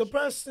would do. The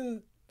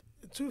person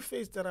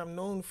Two-Face that I've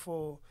known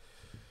for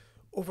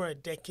over a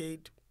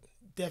decade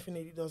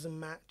definitely doesn't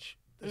match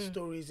the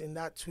stories in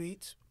that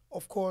tweet.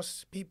 Of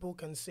course, people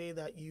can say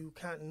that you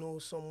can't know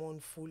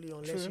someone fully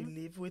unless you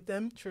live with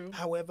them. True.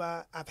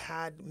 However, I've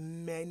had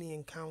many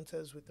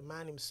encounters with the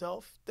man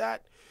himself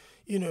that,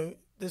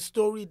 the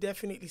story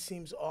definitely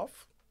seems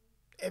off.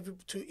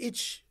 To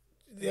each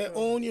their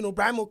own,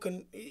 Brimo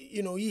can,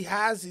 he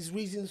has his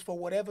reasons for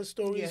whatever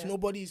stories.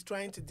 Nobody is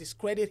trying to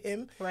discredit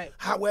him. Right.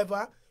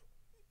 However,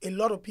 a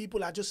lot of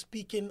people are just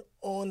speaking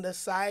on the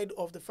side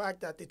of the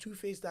fact that the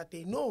Two-Face that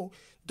they know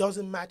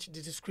doesn't match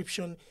the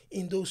description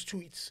in those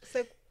tweets.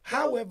 So,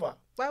 however,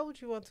 why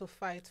would you want to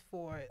fight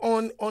for it?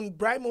 On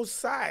Brimo's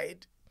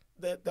side,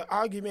 the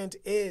argument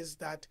is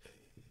that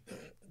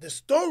the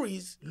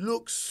stories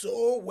look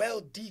so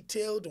well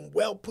detailed and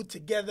well put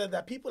together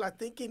that people are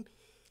thinking,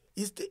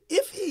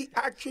 if he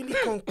actually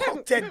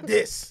concocted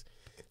this,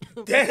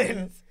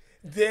 then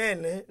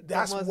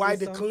that's why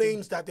the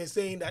claims that they're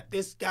saying that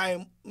this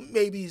guy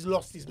maybe he's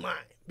lost his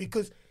mind,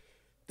 because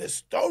the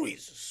story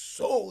is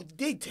so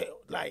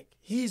detailed. Like,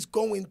 he's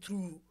going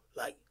through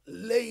like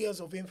layers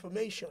of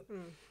information.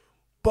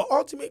 But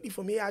ultimately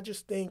for me, I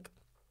just think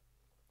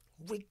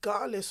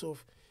regardless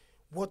of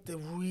what the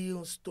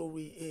real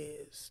story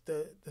is,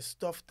 the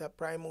stuff that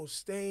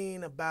Brimo's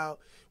saying about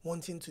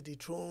wanting to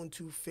dethrone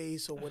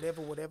Two-Face or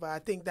whatever, I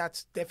think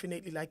that's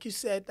definitely, like you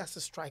said, that's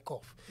a strike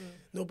off.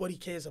 Nobody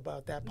cares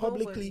about that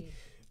publicly.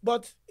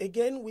 But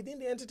again, within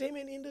the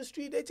entertainment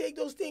industry, they take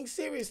those things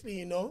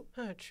seriously,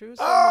 True.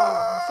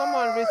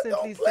 Someone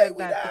recently said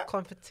that the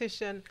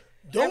competition...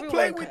 Don't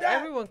play with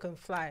that. Everyone can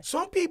fly.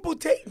 Some people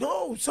take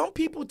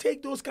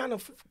those kind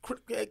of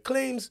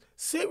claims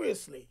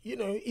seriously.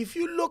 If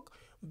you look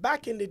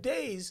back in the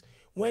days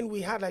when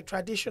we had like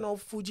traditional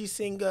Fuji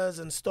singers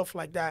and stuff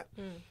like that,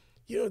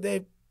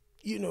 they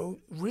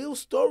real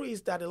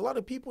stories that a lot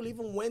of people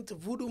even went to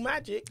voodoo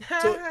magic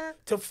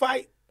to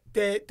fight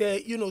their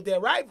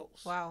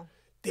rivals. Wow.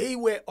 They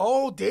were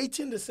all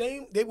dating the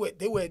same. They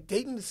were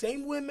dating the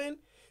same women.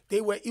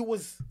 it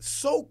was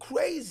so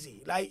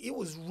crazy. Like, it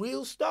was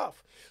real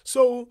stuff.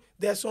 So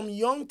there's some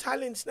young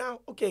talents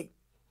now. Okay,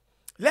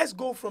 let's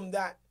go from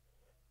that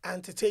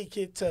and to take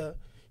it to,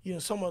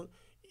 someone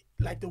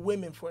like the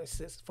women, for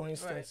instance.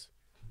 Right.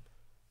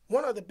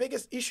 One of the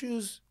biggest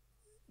issues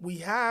we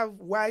have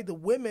why the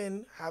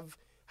women have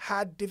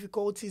had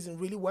difficulties in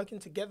really working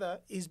together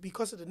is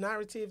because of the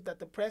narrative that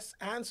the press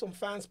and some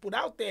fans put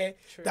out there.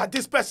 True. That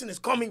this person is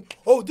coming.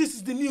 Oh, this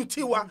is the new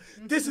TIWA.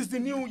 This is the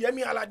new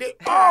Yemi Alade.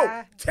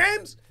 Oh,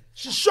 Thames,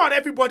 she shot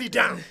everybody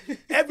down.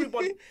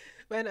 Everybody.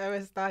 When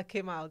Aristar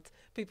came out,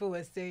 people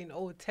were saying,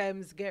 "Oh,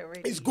 Thames, get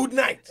ready. It's good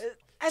night."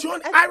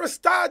 John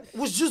Aristar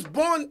was just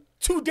born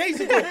 2 days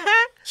ago.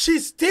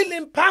 She's still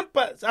in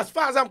Pampers, as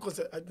far as I'm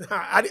concerned.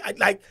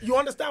 Like, you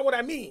understand what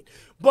I mean?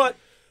 But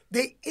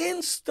they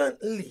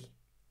instantly.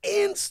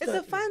 It's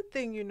a fun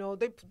thing,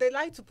 They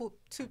like to put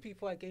two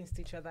people against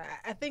each other.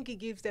 I think it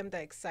gives them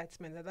that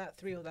excitement and that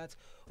thrill that,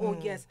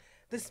 yes,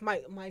 this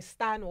my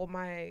stan or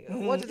my what do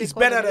they call it? It's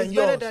better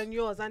than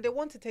yours, and they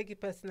want to take it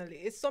personally.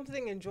 It's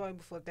something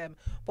enjoyable for them.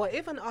 But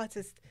if an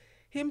artist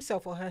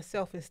himself or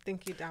herself is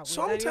thinking that way,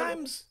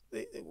 sometimes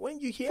when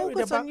you hear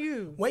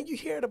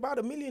it about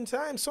a million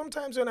times,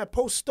 sometimes when I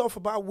post stuff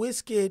about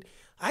Wizkid,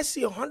 I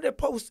see 100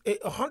 posts,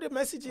 100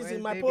 messages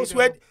in my post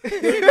where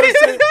they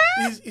say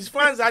his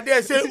fans are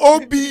there saying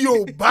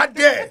 "OBO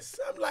baddest."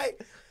 I'm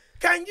like,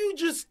 can you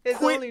just it's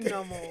quit? Only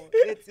normal.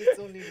 It's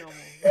only normal.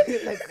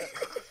 Like,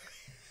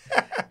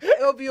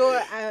 OBO,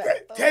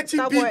 30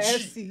 BG.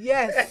 FC.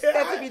 Yes,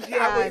 30 BG.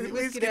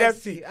 Wizkid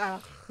FC.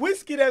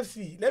 Wizkid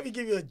FC. Let me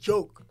give you a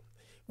joke.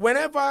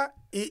 Whenever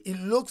it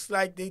looks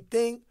like they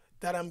think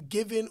that I'm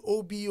giving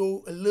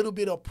OBO a little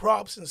bit of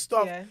props and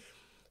stuff,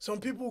 some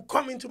people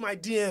come into my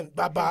DM,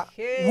 Baba,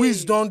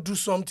 Wiz don't do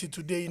something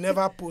today, you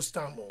never post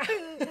them.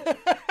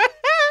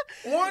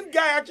 One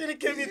guy actually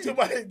came into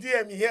my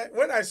DM.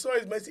 When I saw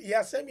his message, he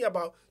had sent me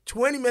about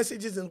 20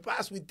 messages in the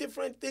past with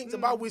different things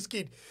about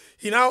Wizkid.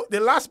 The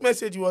last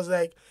message was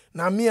like,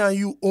 "Now me and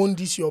you own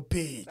this your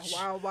page."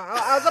 Wow.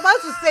 I was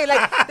about to say,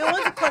 like, they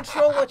want to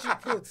control what you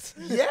put.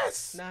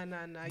 Yes. Nah.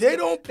 They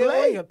don't play.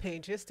 They own your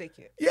page. Just take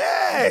it.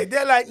 Yeah.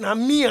 They're like, "Now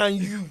me and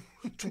you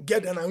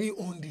together, now we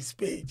own this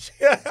page."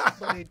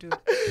 But they do.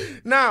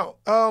 Now,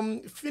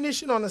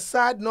 finishing on a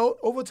sad note,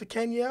 over to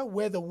Kenya,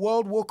 where the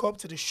world woke up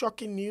to the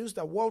shocking news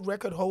that world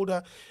record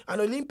holder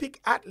and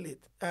Olympic athlete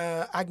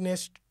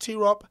Agnes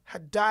Tirop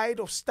had died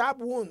of stab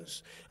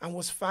wounds and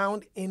was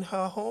found in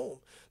her home.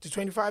 The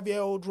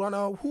 25-year-old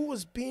runner, who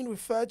was being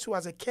referred to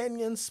as a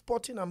Kenyan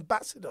sporting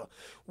ambassador,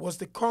 was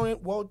the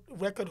current world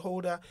record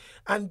holder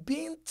and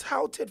being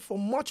touted for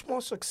much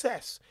more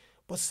success,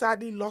 but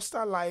sadly lost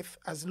her life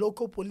as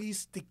local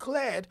police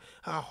declared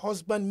her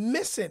husband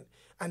missing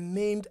and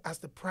named as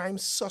the prime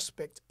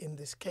suspect in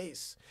this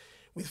case.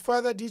 With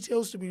further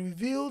details to be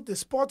revealed, the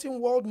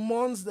sporting world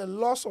mourns the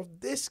loss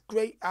of this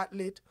great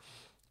athlete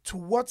to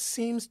what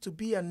seems to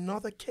be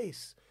another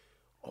case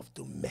of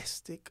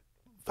domestic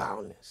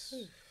violence.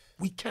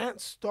 We can't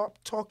stop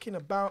talking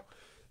about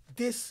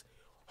this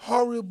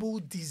horrible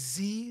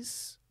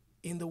disease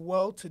in the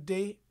world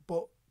today,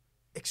 but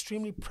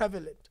extremely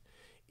prevalent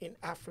in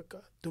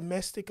Africa.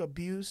 Domestic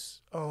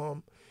abuse.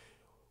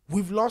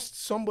 We've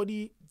lost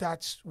somebody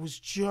that was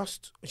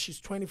she's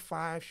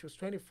 25, she was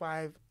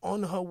 25,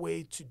 on her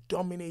way to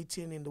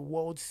dominating in the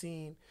world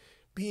scene,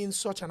 being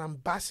such an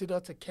ambassador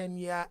to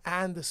Kenya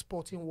and the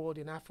sporting world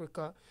in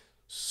Africa.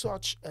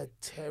 Such a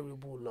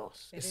terrible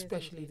loss,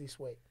 especially this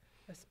way.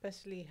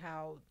 Especially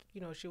how,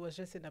 she was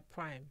just in a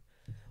prime.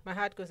 My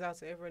heart goes out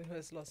to everyone who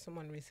has lost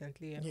someone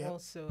recently. And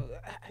also,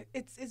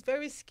 it's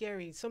very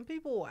scary. Some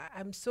people,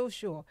 I'm so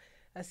sure,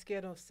 are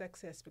scared of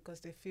success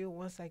because they feel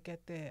once I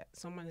get there,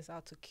 someone is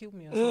out to kill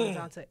me or someone is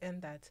out to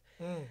end that.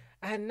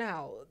 And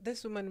now,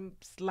 this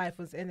woman's life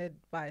was ended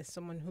by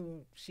someone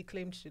who she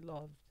claimed she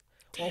loved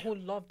or who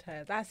loved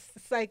her.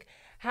 It's like,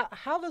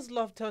 how does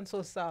love turn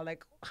so sour?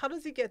 Like, how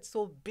does it get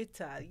so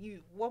bitter?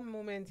 One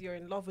moment you're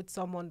in love with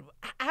someone.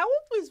 I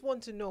always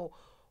want to know,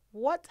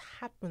 what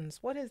happens?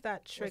 What is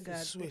that trigger?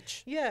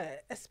 Switch. Yeah,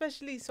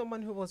 especially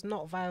someone who was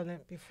not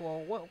violent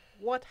before.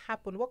 What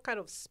happened? What kind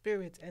of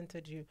spirit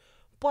entered you?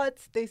 But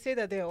they say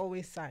that there are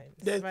always signs,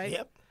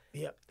 right?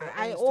 Yep.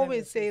 I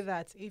always say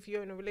that if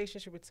you're in a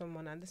relationship with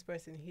someone and this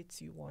person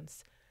hits you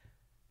once,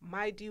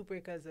 my deal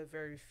breakers are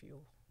very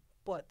few.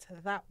 But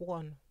that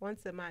one,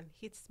 once a man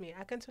hits me,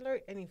 I can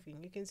tolerate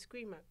anything. You can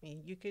scream at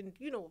me. You can,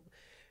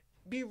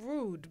 be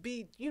rude,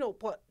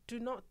 but do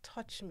not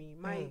touch me.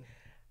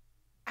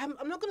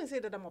 I'm not going to say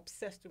that I'm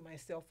obsessed with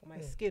myself or my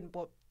skin,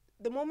 but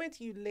the moment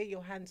you lay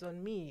your hands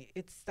on me,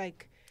 it's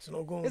like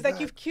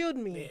you've killed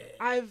me.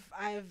 Yeah.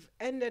 I've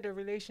ended a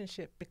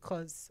relationship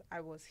because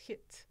I was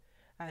hit,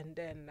 and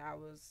then I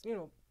was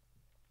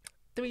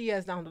 3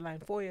 years down the line,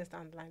 4 years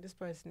down the line, this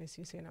person is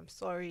you saying, "I'm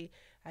sorry,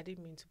 I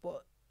didn't mean to,"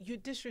 but you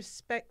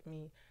disrespect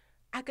me.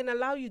 I can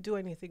allow you do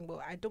anything, but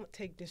I don't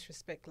take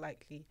disrespect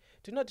lightly.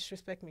 Do not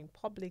disrespect me in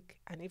public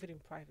and even in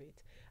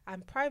private.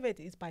 And private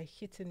is by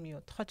hitting me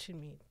or touching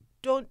me.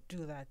 Don't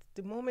do that.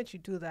 The moment you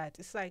do that,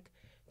 it's like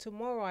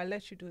tomorrow I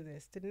let you do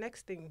this. The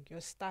next thing, you're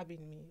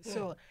stabbing me.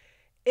 So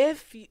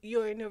if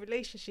you're in a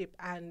relationship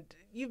and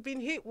you've been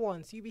hit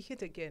once, you'll be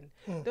hit again.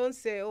 Don't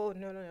say, oh,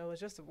 no, it was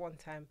just one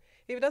time.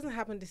 If it doesn't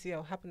happen this year,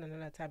 it'll happen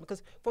another time.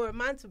 Because for a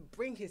man to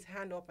bring his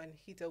hand up and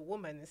hit a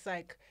woman, it's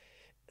like,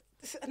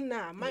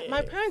 nah.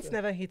 My parents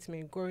never hit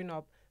me growing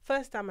up.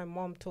 First time my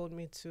mom told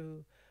me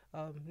to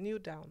kneel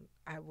down,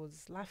 I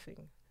was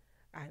laughing.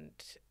 And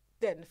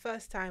then the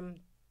first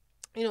time,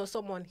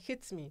 someone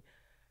hits me,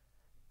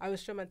 I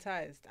was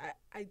traumatized.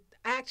 I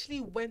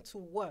actually went to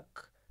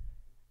work,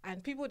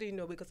 and people didn't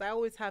know because I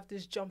always have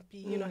this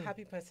jumpy,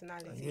 happy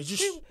personality. And you're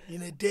just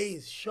in a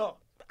daze,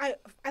 shock. I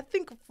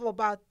think for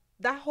about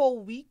that whole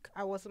week,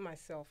 I wasn't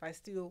myself. I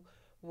still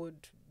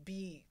would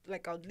be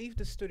like, I would leave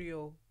the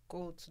studio,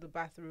 go to the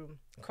bathroom,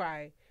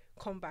 cry,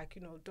 come back,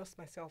 dust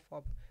myself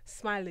up,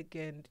 smile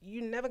again.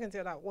 You never can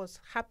tell that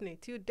what's happening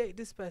till date.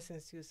 This person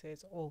still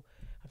says, oh,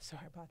 I'm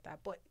sorry about that.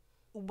 But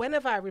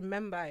whenever I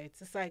remember it,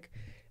 it's like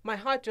my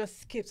heart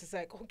just skips. It's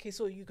like, okay,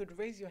 so you could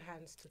raise your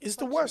hands to it's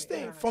the worst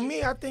thing. Yeah. For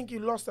me, I think you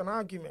lost an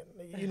argument.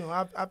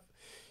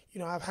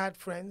 I've had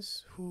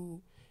friends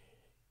who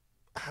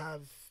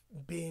have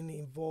been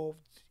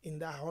involved in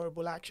that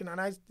horrible action.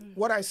 And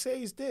what I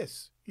say is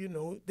this,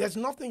 there's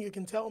nothing you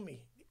can tell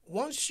me.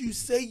 Once you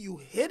say you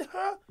hit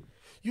her,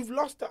 you've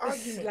lost the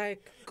argument. It's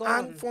like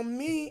gone. And for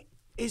me,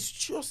 it's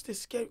just as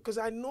scary because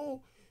I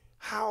know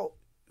how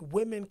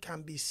women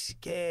can be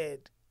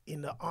scared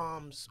in the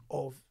arms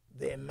of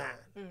their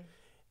man.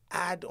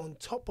 Add on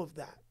top of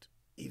that,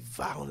 a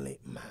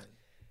violent man.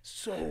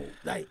 So,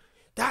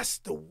 that's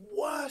the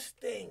worst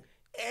thing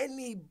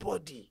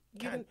anybody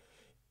can.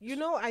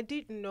 I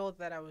didn't know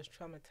that I was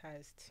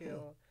traumatized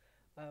till,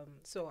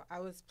 so I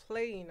was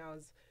playing,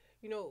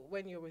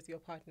 when you're with your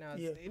partner, I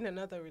was in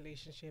another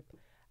relationship,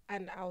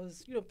 and I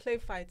was, play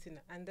fighting,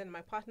 and then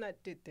my partner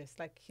did this,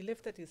 like he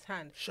lifted his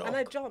hand, and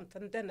I jumped,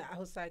 and then I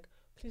was like,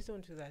 please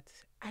don't do that.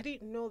 I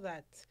didn't know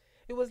that.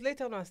 It was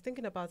later when I was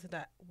thinking about it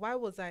that why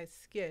was I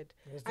scared?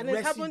 And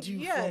it happened,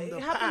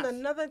 happened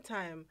another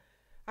time,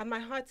 and my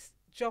heart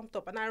jumped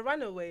up, and I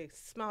ran away,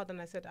 smiled,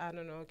 and I said, I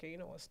don't know, okay, you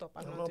know what, stop,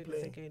 I'm not doing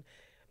this again.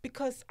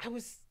 Because I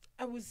was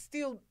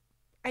still,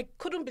 I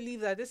couldn't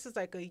believe that this is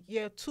like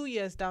 2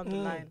 years down the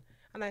line,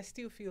 and I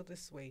still feel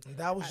this way. And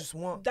that was just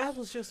one. That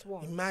was just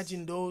one.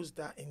 Imagine those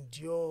that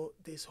endure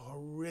this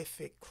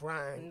horrific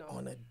crime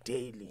on a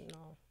daily.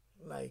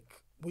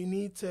 We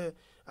need to,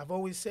 I've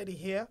always said it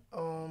here,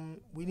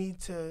 we need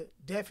to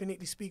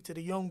definitely speak to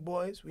the young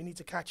boys. We need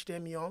to catch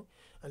them young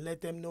and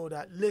let them know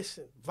that,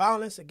 listen,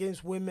 violence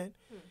against women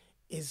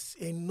is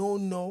a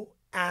no-no,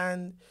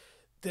 and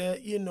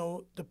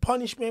the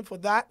punishment for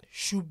that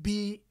should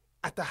be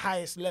at the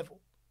highest level.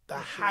 The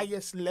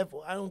highest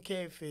level. I don't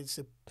care if it's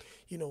a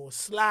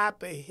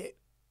slap, a hit.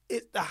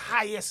 It's the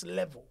highest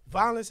level.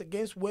 Violence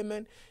against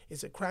women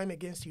is a crime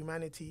against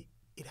humanity.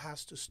 It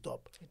has to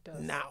stop. It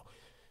does. Now,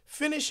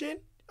 finishing,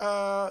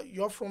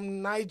 you're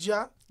from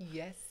Niger.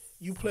 Yes.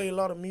 You play a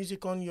lot of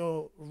music on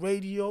your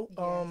radio.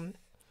 Yes.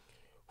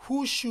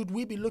 Who should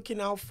we be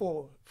looking out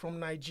for from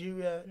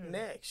Nigeria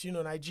next?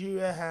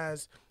 Nigeria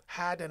has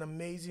had an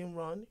amazing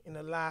run in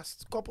the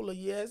last couple of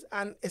years,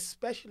 and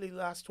especially the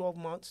last 12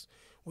 months,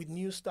 with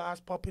new stars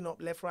popping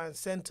up left, right, and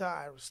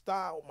center.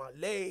 Star,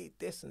 Malay,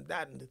 this and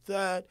that and the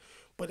third.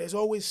 But there's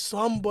always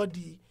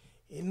somebody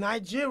in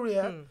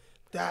Nigeria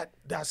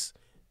that's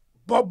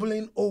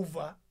bubbling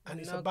over, and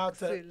it's about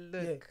to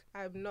look.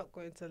 I'm not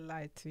going to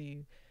lie to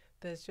you.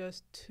 There's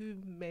just too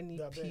many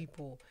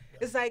people.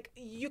 It's like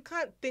you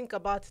can't think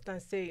about it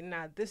and say,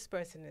 nah, this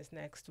person is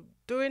next.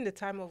 During the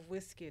time of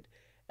Wizkid,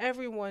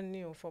 everyone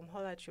knew, from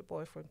Holla at Your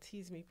Boy, from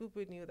Tease Me,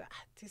 people knew that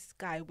this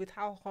guy, with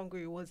how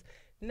hungry he was.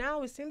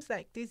 Now it seems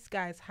like these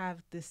guys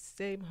have the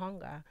same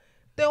hunger.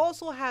 They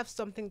also have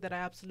something that I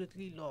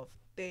absolutely love.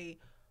 They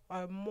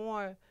are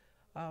more,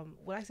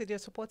 when I say they're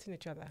supporting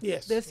each other.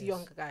 Yes. These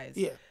young guys.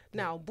 Yeah.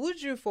 Now,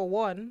 Buju, for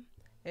one,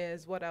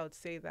 is what I would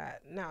say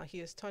that now he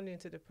has turned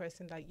into the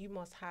person that you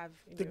must have.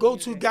 The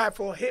go-to guy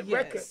for a hit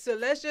record. So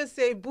let's just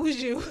say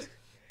Buju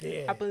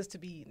happens to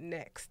be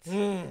next.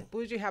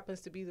 Buju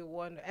happens to be the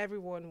one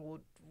everyone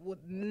would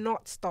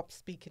not stop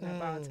speaking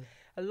about.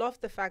 I love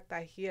the fact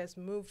that he has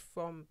moved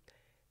from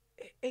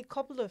a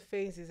couple of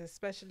phases,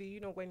 especially,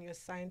 when you're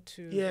signed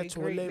to a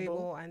great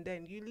label and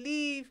then you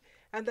leave,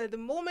 and then the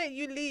moment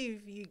you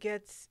leave, you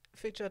get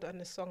featured on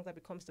a song that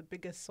becomes the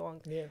biggest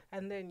song,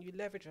 and then you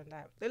leverage on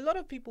that. A lot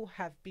of people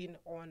have been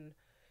on,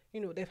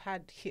 they've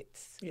had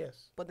hits,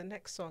 but the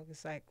next song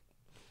is like,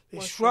 they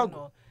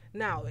struggle.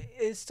 Now,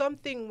 it's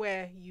something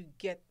where you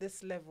get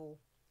this level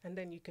and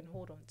then you can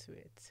hold on to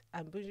it.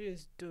 And Buju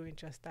is doing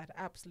just that.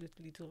 I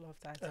absolutely do love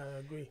that. I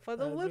agree. For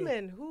the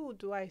women, who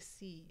do I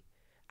see?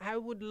 I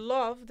would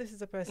love, this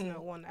is a person I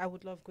want, I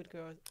would love Good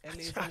Girl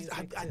LA's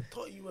music. I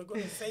thought you were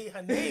going to say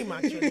her name,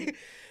 actually.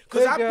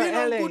 Because I've been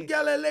on Good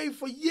Girl LA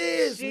for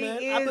years,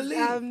 man. I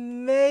believe.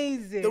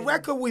 Amazing. The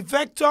record with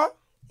Vector.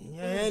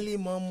 Ellie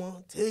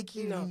Mama, take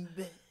you in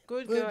bed.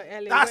 Good Girl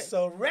LA. That's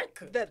a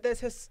record.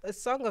 There's a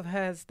song of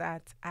hers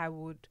that I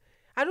would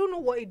I don't know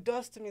what it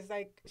does to me. It's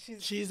like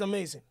she's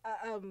amazing.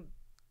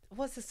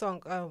 What's the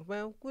song?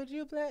 Well, would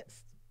you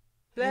bless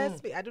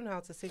me? I don't know how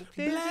to sing.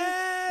 Please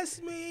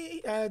Bless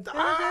me. just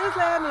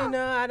let me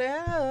know how to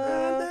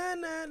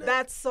help.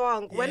 That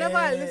song. Whenever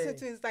I listen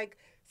to it, it's like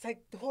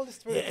the Holy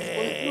Spirit is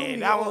going through me.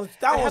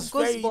 That was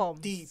very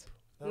deep.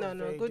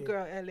 No, Good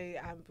Girl LA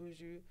and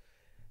Buju.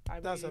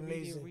 That's really,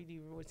 amazing. Really,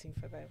 really rooting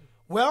for them.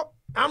 Well,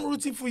 I'm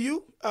rooting for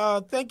you.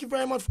 Thank you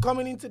very much for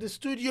coming into the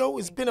studio.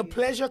 It's been a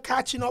pleasure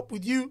catching up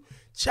with you.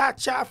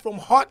 Chacha from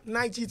Hot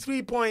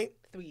 93.3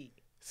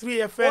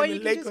 FM or you in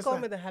can Lagos. Just call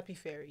me the Happy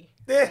Fairy.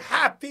 The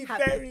Happy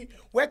Fairy.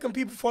 Where can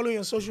people follow you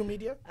on social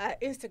media?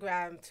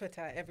 Instagram,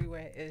 Twitter,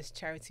 everywhere is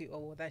Charity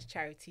O. That's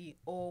Charity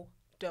OWOH.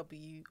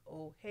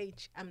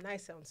 I'm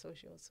nice on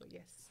social, so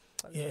yes.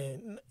 Yeah,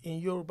 in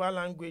Yoruba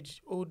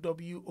language,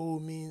 OWO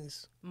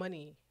means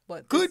money.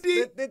 But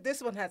goodie.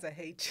 This one has a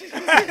H.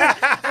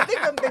 I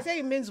think they say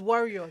it means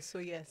warrior, so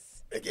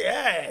yes.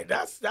 Yeah,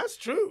 that's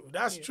true.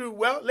 That's true.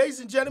 Well, ladies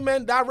and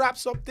gentlemen, that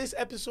wraps up this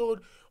episode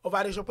of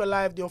Adesope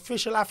Live, the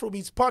official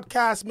Afrobeats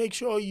podcast. Make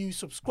sure you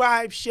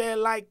subscribe, share,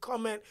 like,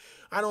 comment.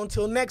 And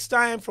until next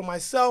time, from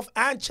myself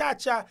and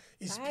Chacha,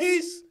 is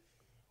peace.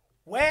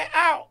 We're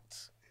out.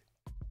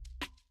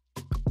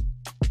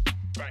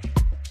 Right.